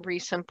heard a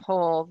recent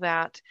poll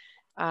that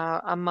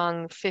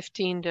among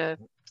 15 to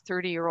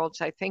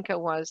 30-year-olds, I think it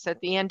was, that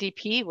the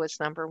NDP was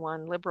number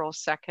one, Liberals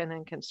second,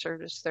 and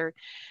Conservatives third.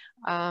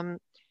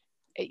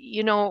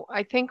 You know,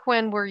 I think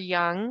when we're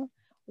young,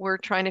 we're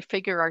trying to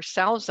figure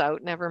ourselves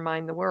out, never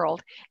mind the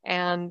world,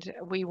 and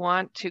we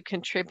want to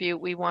contribute,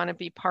 we want to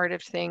be part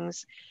of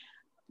things,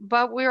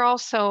 but we're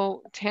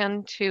also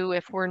tend to,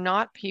 if we're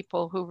not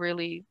people who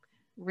really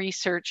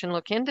research and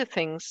look into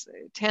things,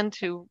 tend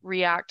to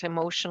react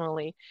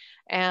emotionally.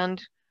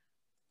 And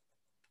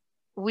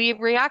we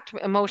react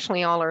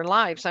emotionally all our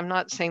lives. I'm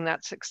not saying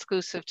that's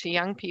exclusive to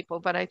young people,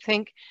 but I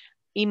think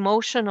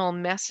emotional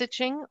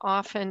messaging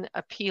often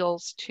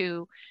appeals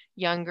to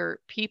younger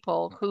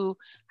people who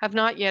have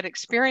not yet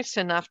experienced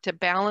enough to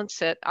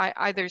balance it,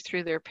 either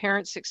through their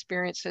parents'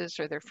 experiences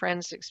or their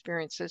friends'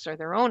 experiences or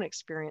their own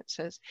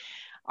experiences,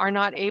 are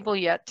not able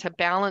yet to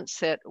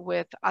balance it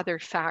with other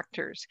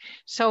factors.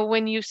 So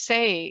when you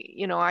say,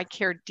 you know, I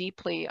care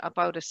deeply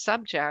about a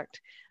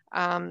subject,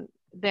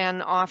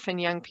 then often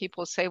young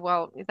people say,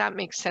 well, that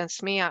makes sense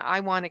to me. I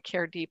want to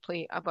care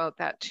deeply about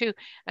that too.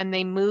 And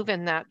they move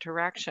in that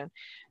direction.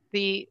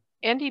 The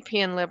NDP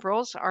and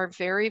Liberals are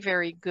very,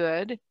 very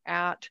good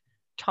at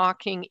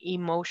talking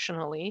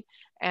emotionally.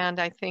 And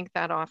I think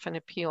that often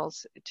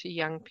appeals to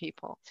young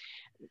people.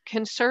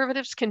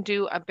 Conservatives can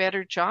do a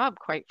better job,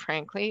 quite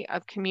frankly,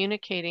 of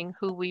communicating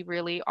who we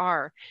really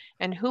are.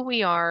 And who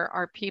we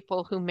are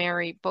people who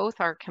marry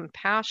both our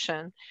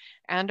compassion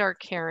and our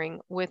caring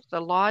with the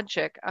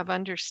logic of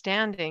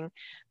understanding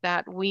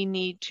that we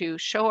need to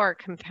show our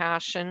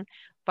compassion,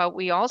 but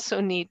we also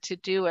need to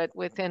do it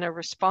within a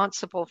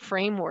responsible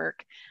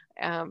framework,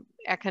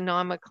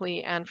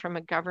 economically and from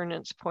a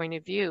governance point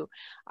of view.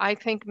 I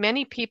think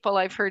many people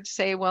I've heard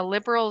say, well,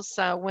 Liberals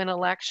win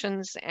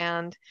elections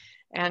and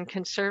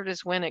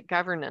Conservatives win at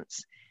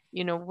governance.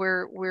 You know,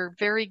 we're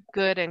very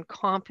good and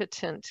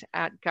competent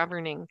at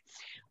governing.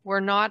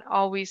 We're not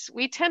always,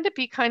 we tend to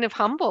be kind of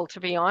humble, to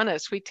be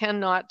honest. We tend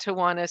not to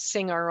want to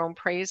sing our own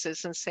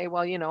praises and say,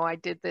 well, you know, I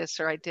did this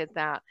or I did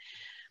that.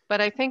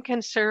 But I think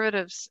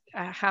Conservatives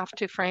have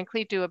to,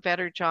 frankly, do a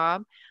better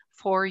job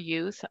for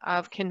youth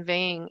of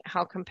conveying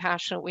how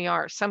compassionate we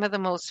are. Some of the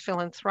most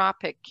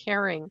philanthropic,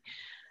 caring,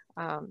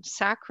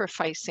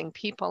 sacrificing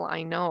people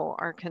I know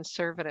are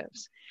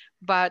Conservatives,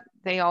 but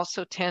they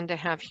also tend to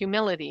have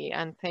humility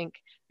and think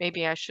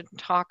maybe I shouldn't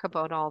talk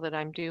about all that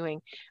I'm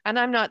doing. And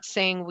I'm not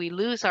saying we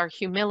lose our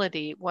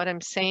humility. What I'm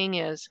saying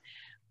is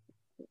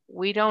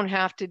we don't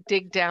have to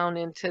dig down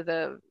into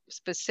the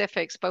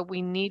specifics, but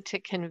we need to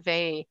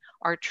convey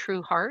our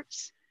true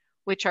hearts,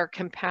 which are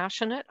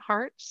compassionate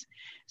hearts.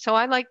 So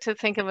I like to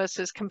think of us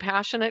as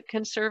compassionate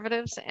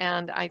Conservatives,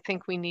 and I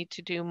think we need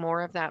to do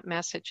more of that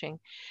messaging.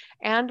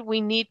 And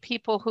we need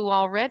people who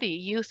already,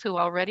 youth who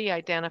already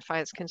identify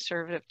as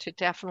Conservative, to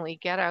definitely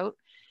get out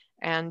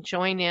and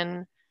join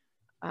in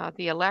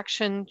the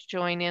election,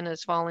 join in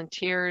as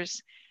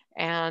volunteers,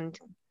 and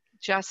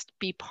just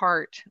be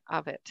part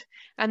of it.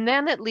 And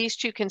then at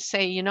least you can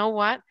say, you know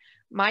what?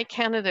 My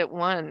candidate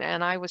won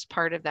and I was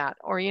part of that.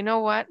 Or you know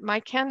what? My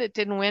candidate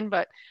didn't win,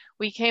 but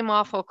we came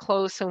awful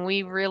close and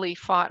we really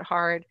fought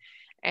hard.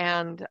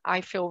 And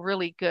I feel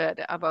really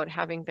good about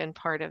having been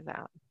part of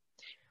that.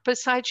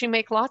 Besides, you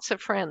make lots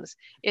of friends.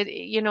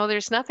 You know,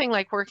 there's nothing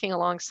like working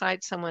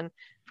alongside someone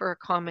for a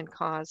common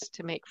cause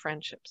to make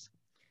friendships.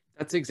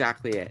 That's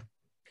exactly it.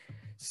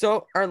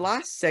 So our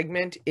last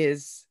segment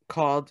is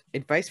called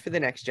Advice for the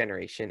Next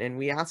Generation, and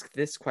we ask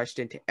this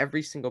question to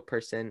every single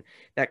person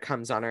that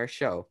comes on our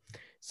show.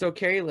 So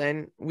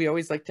Kerry-Lynne, we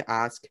always like to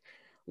ask,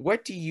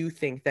 what do you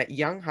think that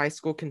young high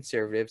school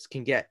Conservatives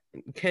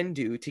can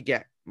do to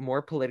get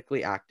more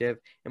politically active,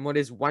 and what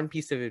is one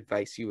piece of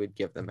advice you would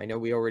give them? I know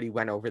we already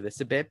went over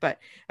this a bit, but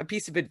a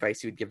piece of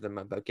advice you would give them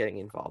about getting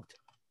involved.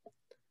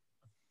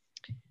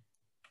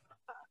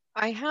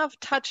 I have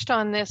touched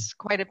on this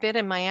quite a bit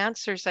in my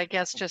answers, I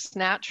guess, just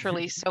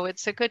naturally. So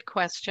it's a good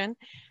question.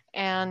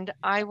 And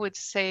I would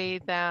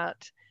say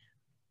that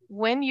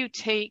when you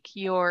take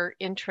your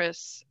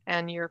interests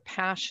and your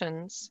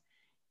passions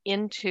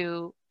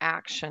into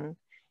action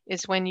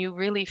is when you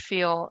really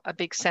feel a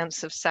big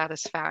sense of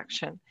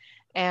satisfaction.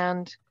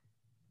 And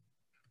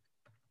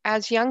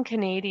as young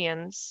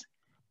Canadians,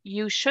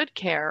 you should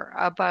care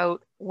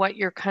about what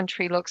your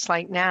country looks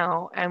like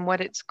now and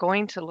what it's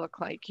going to look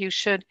like. You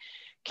should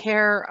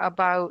care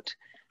about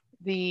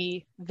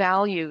the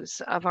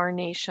values of our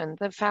nation,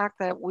 the fact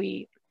that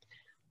we,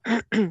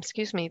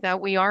 excuse me, that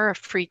we are a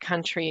free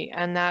country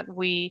and that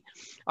we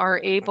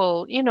are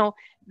able, you know,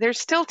 there's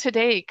still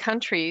today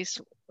countries,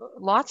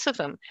 lots of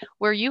them,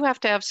 where you have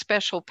to have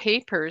special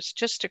papers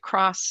just to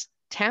cross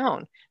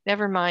town,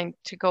 never mind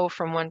to go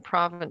from one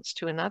province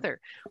to another.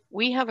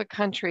 We have a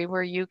country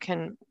where you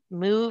can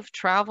move,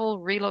 travel,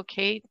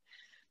 relocate,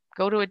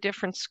 go to a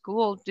different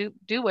school,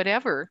 do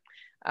whatever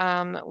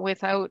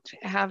without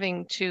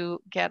having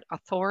to get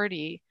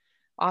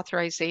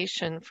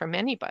authorization from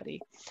anybody.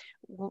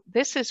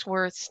 This is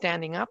worth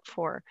standing up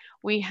for.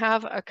 We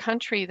have a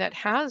country that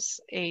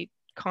has a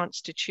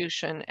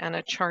constitution and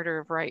a charter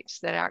of rights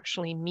that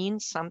actually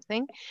means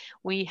something.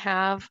 We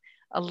have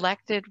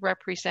elected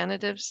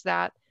representatives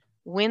that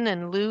win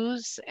and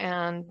lose,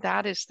 and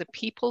that is the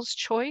people's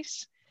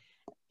choice.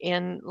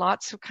 In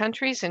lots of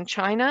countries, in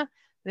China,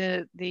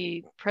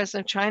 the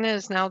president of China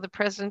is now the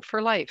president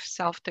for life,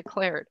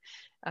 self-declared.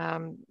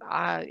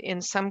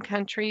 In some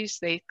countries,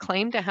 they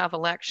claim to have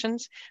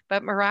elections,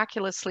 but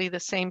miraculously, the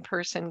same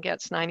person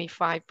gets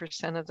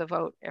 95% of the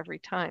vote every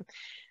time.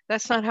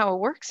 That's not how it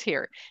works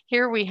here.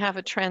 Here we have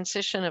a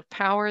transition of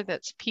power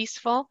that's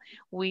peaceful.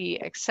 We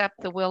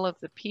accept the will of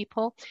the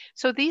people.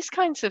 So these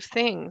kinds of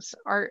things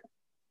are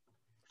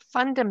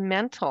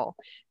fundamental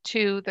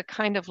to the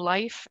kind of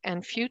life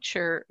and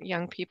future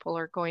young people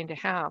are going to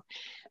have.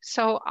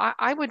 So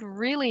I would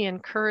really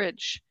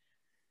encourage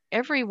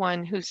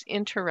everyone who's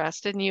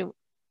interested, and you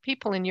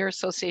people in your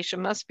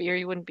association must be, or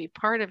you wouldn't be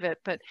part of it,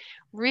 but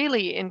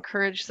really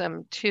encourage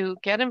them to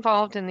get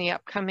involved in the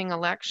upcoming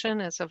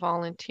election as a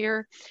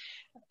volunteer,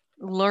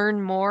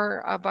 learn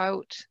more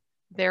about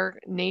their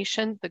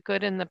nation, the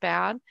good and the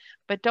bad,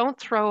 but don't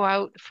throw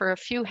out for a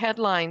few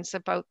headlines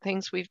about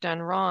things we've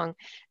done wrong.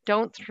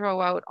 Don't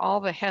throw out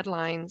all the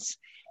headlines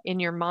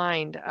in your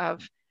mind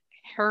of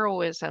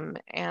heroism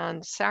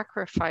and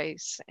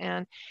sacrifice.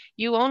 And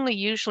you only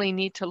usually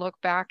need to look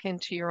back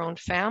into your own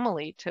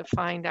family to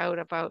find out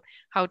about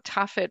how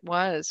tough it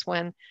was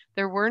when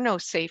there were no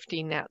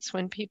safety nets,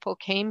 when people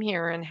came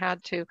here and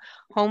had to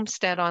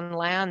homestead on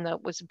land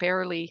that was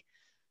barely,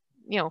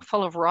 you know,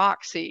 full of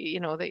rocks,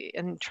 you know,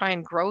 and try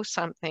and grow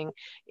something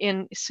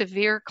in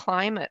severe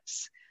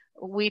climates.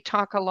 We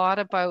talk a lot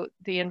about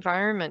the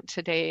environment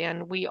today,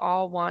 and we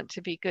all want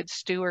to be good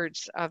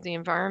stewards of the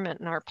environment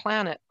and our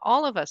planet.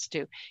 All of us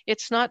do.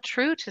 It's not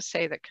true to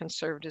say that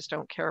conservatives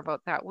don't care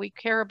about that. We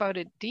care about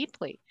it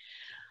deeply.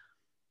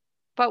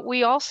 But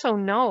we also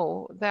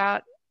know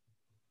that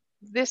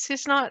this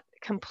is not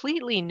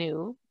completely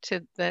new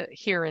to the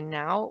here and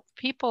now.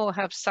 People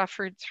have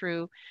suffered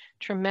through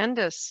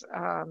tremendous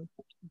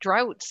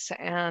droughts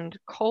and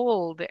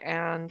cold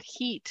and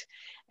heat,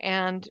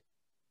 and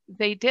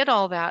they did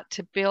all that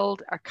to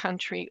build a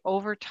country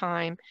over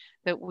time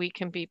that we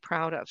can be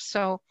proud of.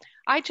 So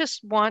I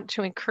just want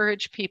to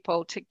encourage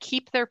people to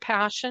keep their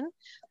passion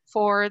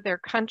for their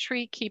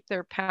country, keep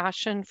their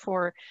passion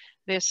for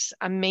this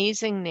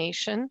amazing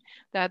nation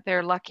that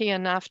they're lucky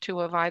enough to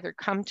have either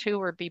come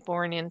to or be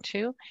born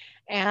into,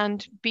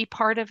 and be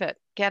part of it.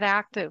 Get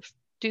active,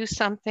 do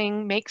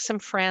something, make some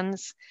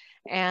friends,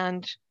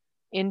 and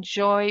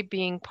enjoy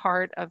being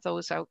part of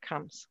those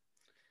outcomes.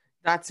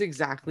 That's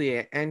exactly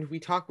it. And we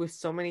talk with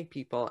so many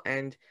people,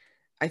 and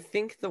I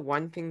think the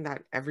one thing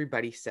that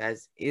everybody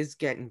says is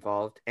get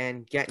involved,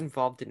 and get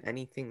involved in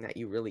anything that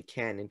you really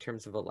can in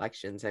terms of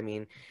elections. I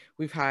mean,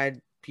 we've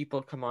had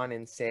people come on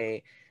and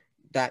say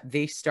that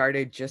they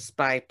started just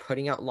by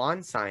putting out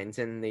lawn signs,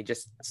 and they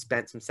just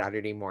spent some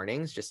Saturday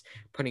mornings just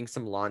putting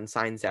some lawn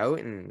signs out,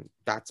 and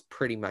that's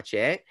pretty much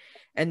it.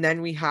 And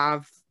then we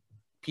have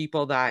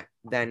people that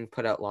then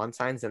put out lawn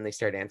signs, and they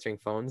started answering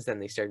phones, then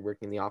they started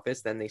working in the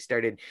office, then they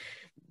started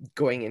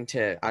going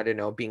into, I don't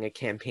know, being a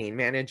campaign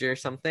manager or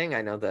something.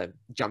 I know the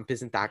jump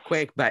isn't that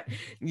quick, but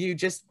you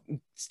just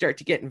start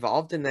to get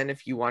involved. And then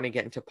if you want to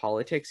get into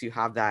politics, you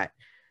have that,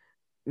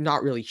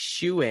 not really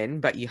shoe in,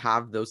 but you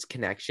have those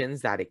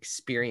connections, that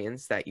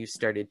experience that you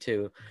started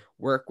to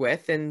work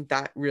with. And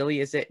that really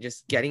is it,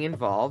 just getting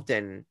involved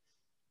and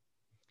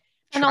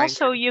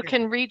also you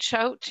can reach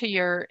out to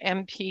your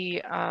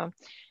MP.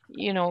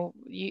 You know,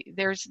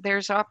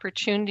 there's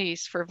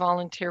opportunities for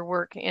volunteer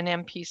work in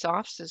MP's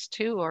offices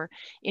too, or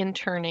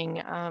interning,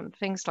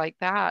 things like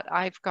that.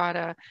 I've got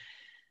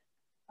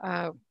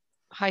a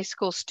high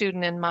school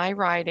student in my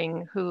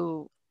riding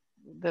who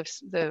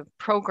the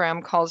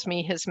program calls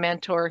me his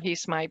mentor.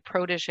 He's my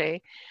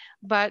protege.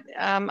 But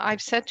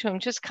I've said to him,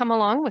 just come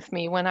along with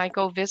me when I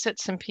go visit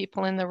some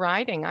people in the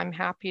riding. I'm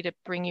happy to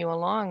bring you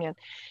along and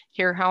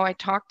hear how I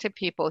talk to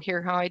people,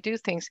 hear how I do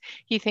things.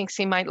 He thinks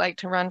he might like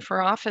to run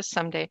for office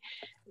someday.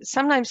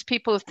 Sometimes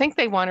people think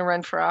they want to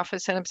run for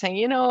office, and I'm saying,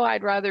 you know,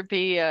 I'd rather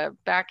be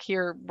back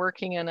here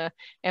working in a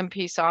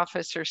MP's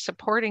office or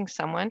supporting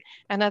someone.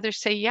 And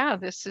others say, yeah,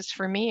 this is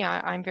for me.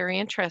 I'm very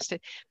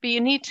interested. But you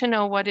need to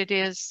know what it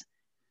is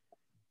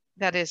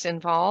that is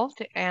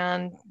involved,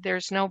 and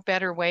there's no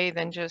better way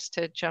than just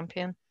to jump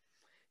in.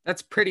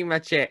 That's pretty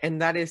much it.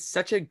 And that is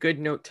such a good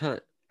note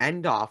to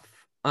end off,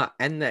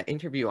 end the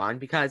interview on,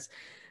 because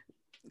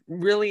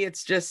really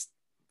it's just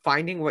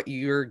finding what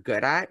you're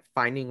good at,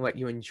 finding what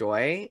you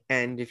enjoy.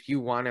 And if you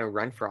want to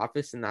run for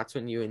office and that's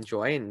when you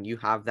enjoy and you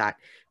have that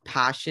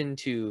passion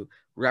to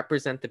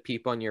represent the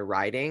people in your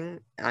riding.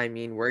 I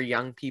mean, we're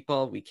young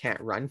people, we can't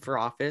run for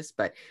office,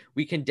 but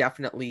we can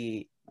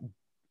definitely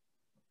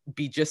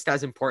be just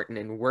as important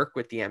and work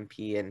with the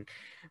MP and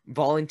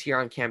volunteer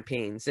on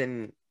campaigns.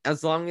 And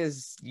as long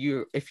as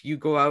if you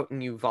go out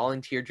and you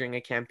volunteer during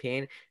a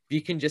campaign, if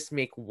you can just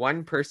make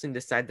one person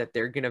decide that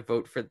they're going to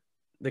vote for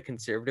the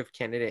Conservative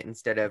candidate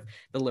instead of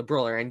the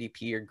Liberal or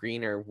NDP or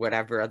Green or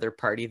whatever other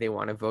party they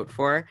want to vote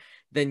for,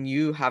 then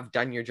you have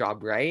done your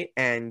job right.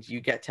 And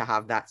you get to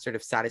have that sort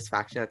of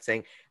satisfaction that's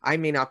saying, I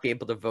may not be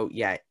able to vote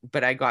yet,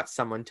 but I got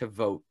someone to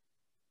vote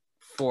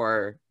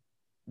for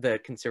the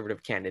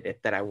Conservative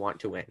candidate that I want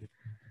to win.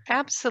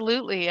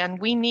 Absolutely. And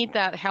we need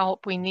that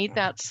help. We need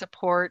that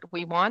support.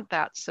 We want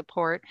that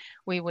support.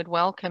 We would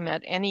welcome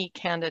it. Any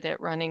candidate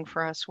running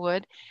for us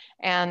would.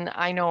 And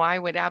I know I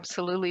would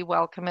absolutely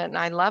welcome it. And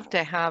I love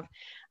to have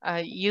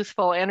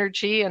youthful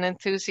energy and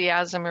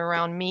enthusiasm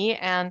around me.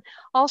 And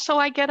also,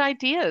 I get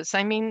ideas.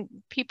 I mean,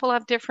 people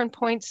have different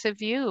points of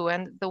view,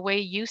 and the way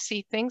you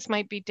see things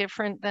might be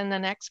different than the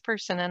next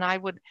person. And I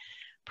would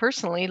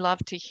personally love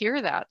to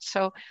hear that.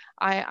 So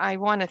I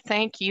want to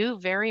thank you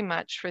very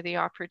much for the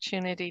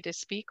opportunity to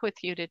speak with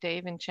you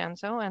today,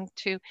 Vincenzo, and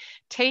to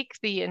take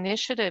the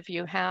initiative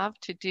you have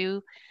to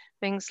do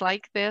things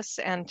like this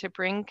and to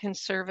bring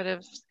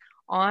Conservatives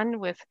on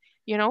with,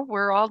 you know,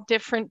 we're all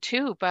different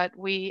too, but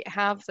we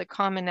have the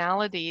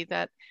commonality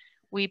that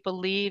we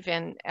believe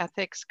in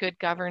ethics, good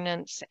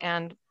governance,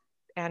 and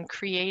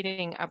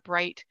creating a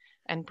bright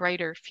and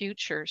brighter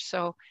future.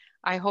 So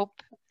I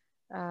hope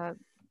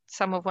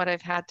some of what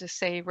I've had to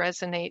say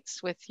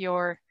resonates with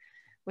your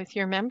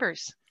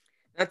members.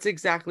 That's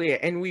exactly it.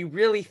 And we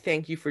really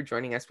thank you for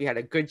joining us. We had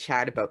a good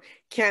chat about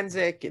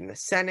Kanzik and the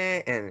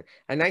Senate and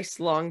a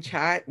nice long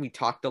chat. We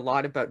talked a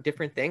lot about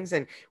different things,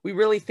 and we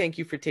really thank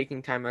you for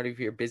taking time out of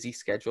your busy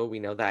schedule. We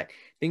know that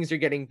things are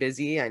getting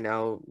busy. I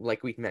know,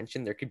 like we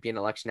mentioned, there could be an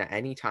election at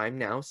any time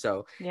now.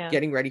 So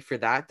getting ready for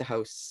that, the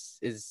House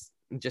is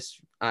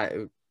just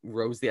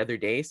rose the other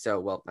day. So,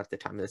 well, at the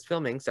time of this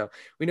filming. So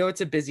we know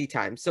it's a busy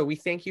time. So we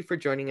thank you for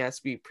joining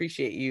us. We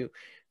appreciate you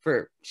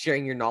for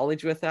sharing your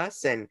knowledge with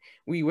us, and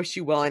we wish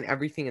you well in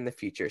everything in the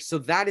future. So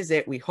that is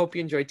it. We hope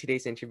you enjoyed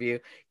today's interview.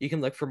 You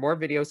can look for more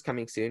videos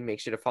coming soon. Make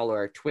sure to follow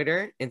our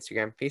Twitter,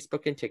 Instagram,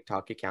 Facebook, and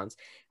TikTok accounts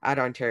at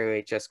Ontario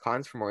OHS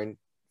Cons for more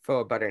info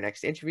about our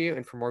next interview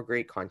and for more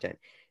great content.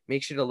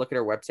 Make sure to look at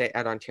our website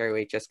at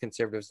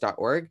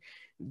ontariohsconservatives.org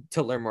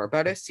to learn more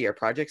about us, see our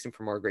projects, and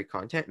for more great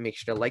content. Make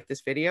sure to like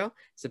this video,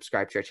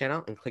 subscribe to our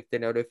channel, and click the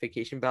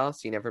notification bell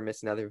so you never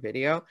miss another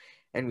video.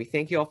 And we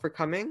thank you all for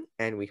coming,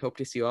 and we hope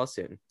to see you all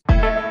soon.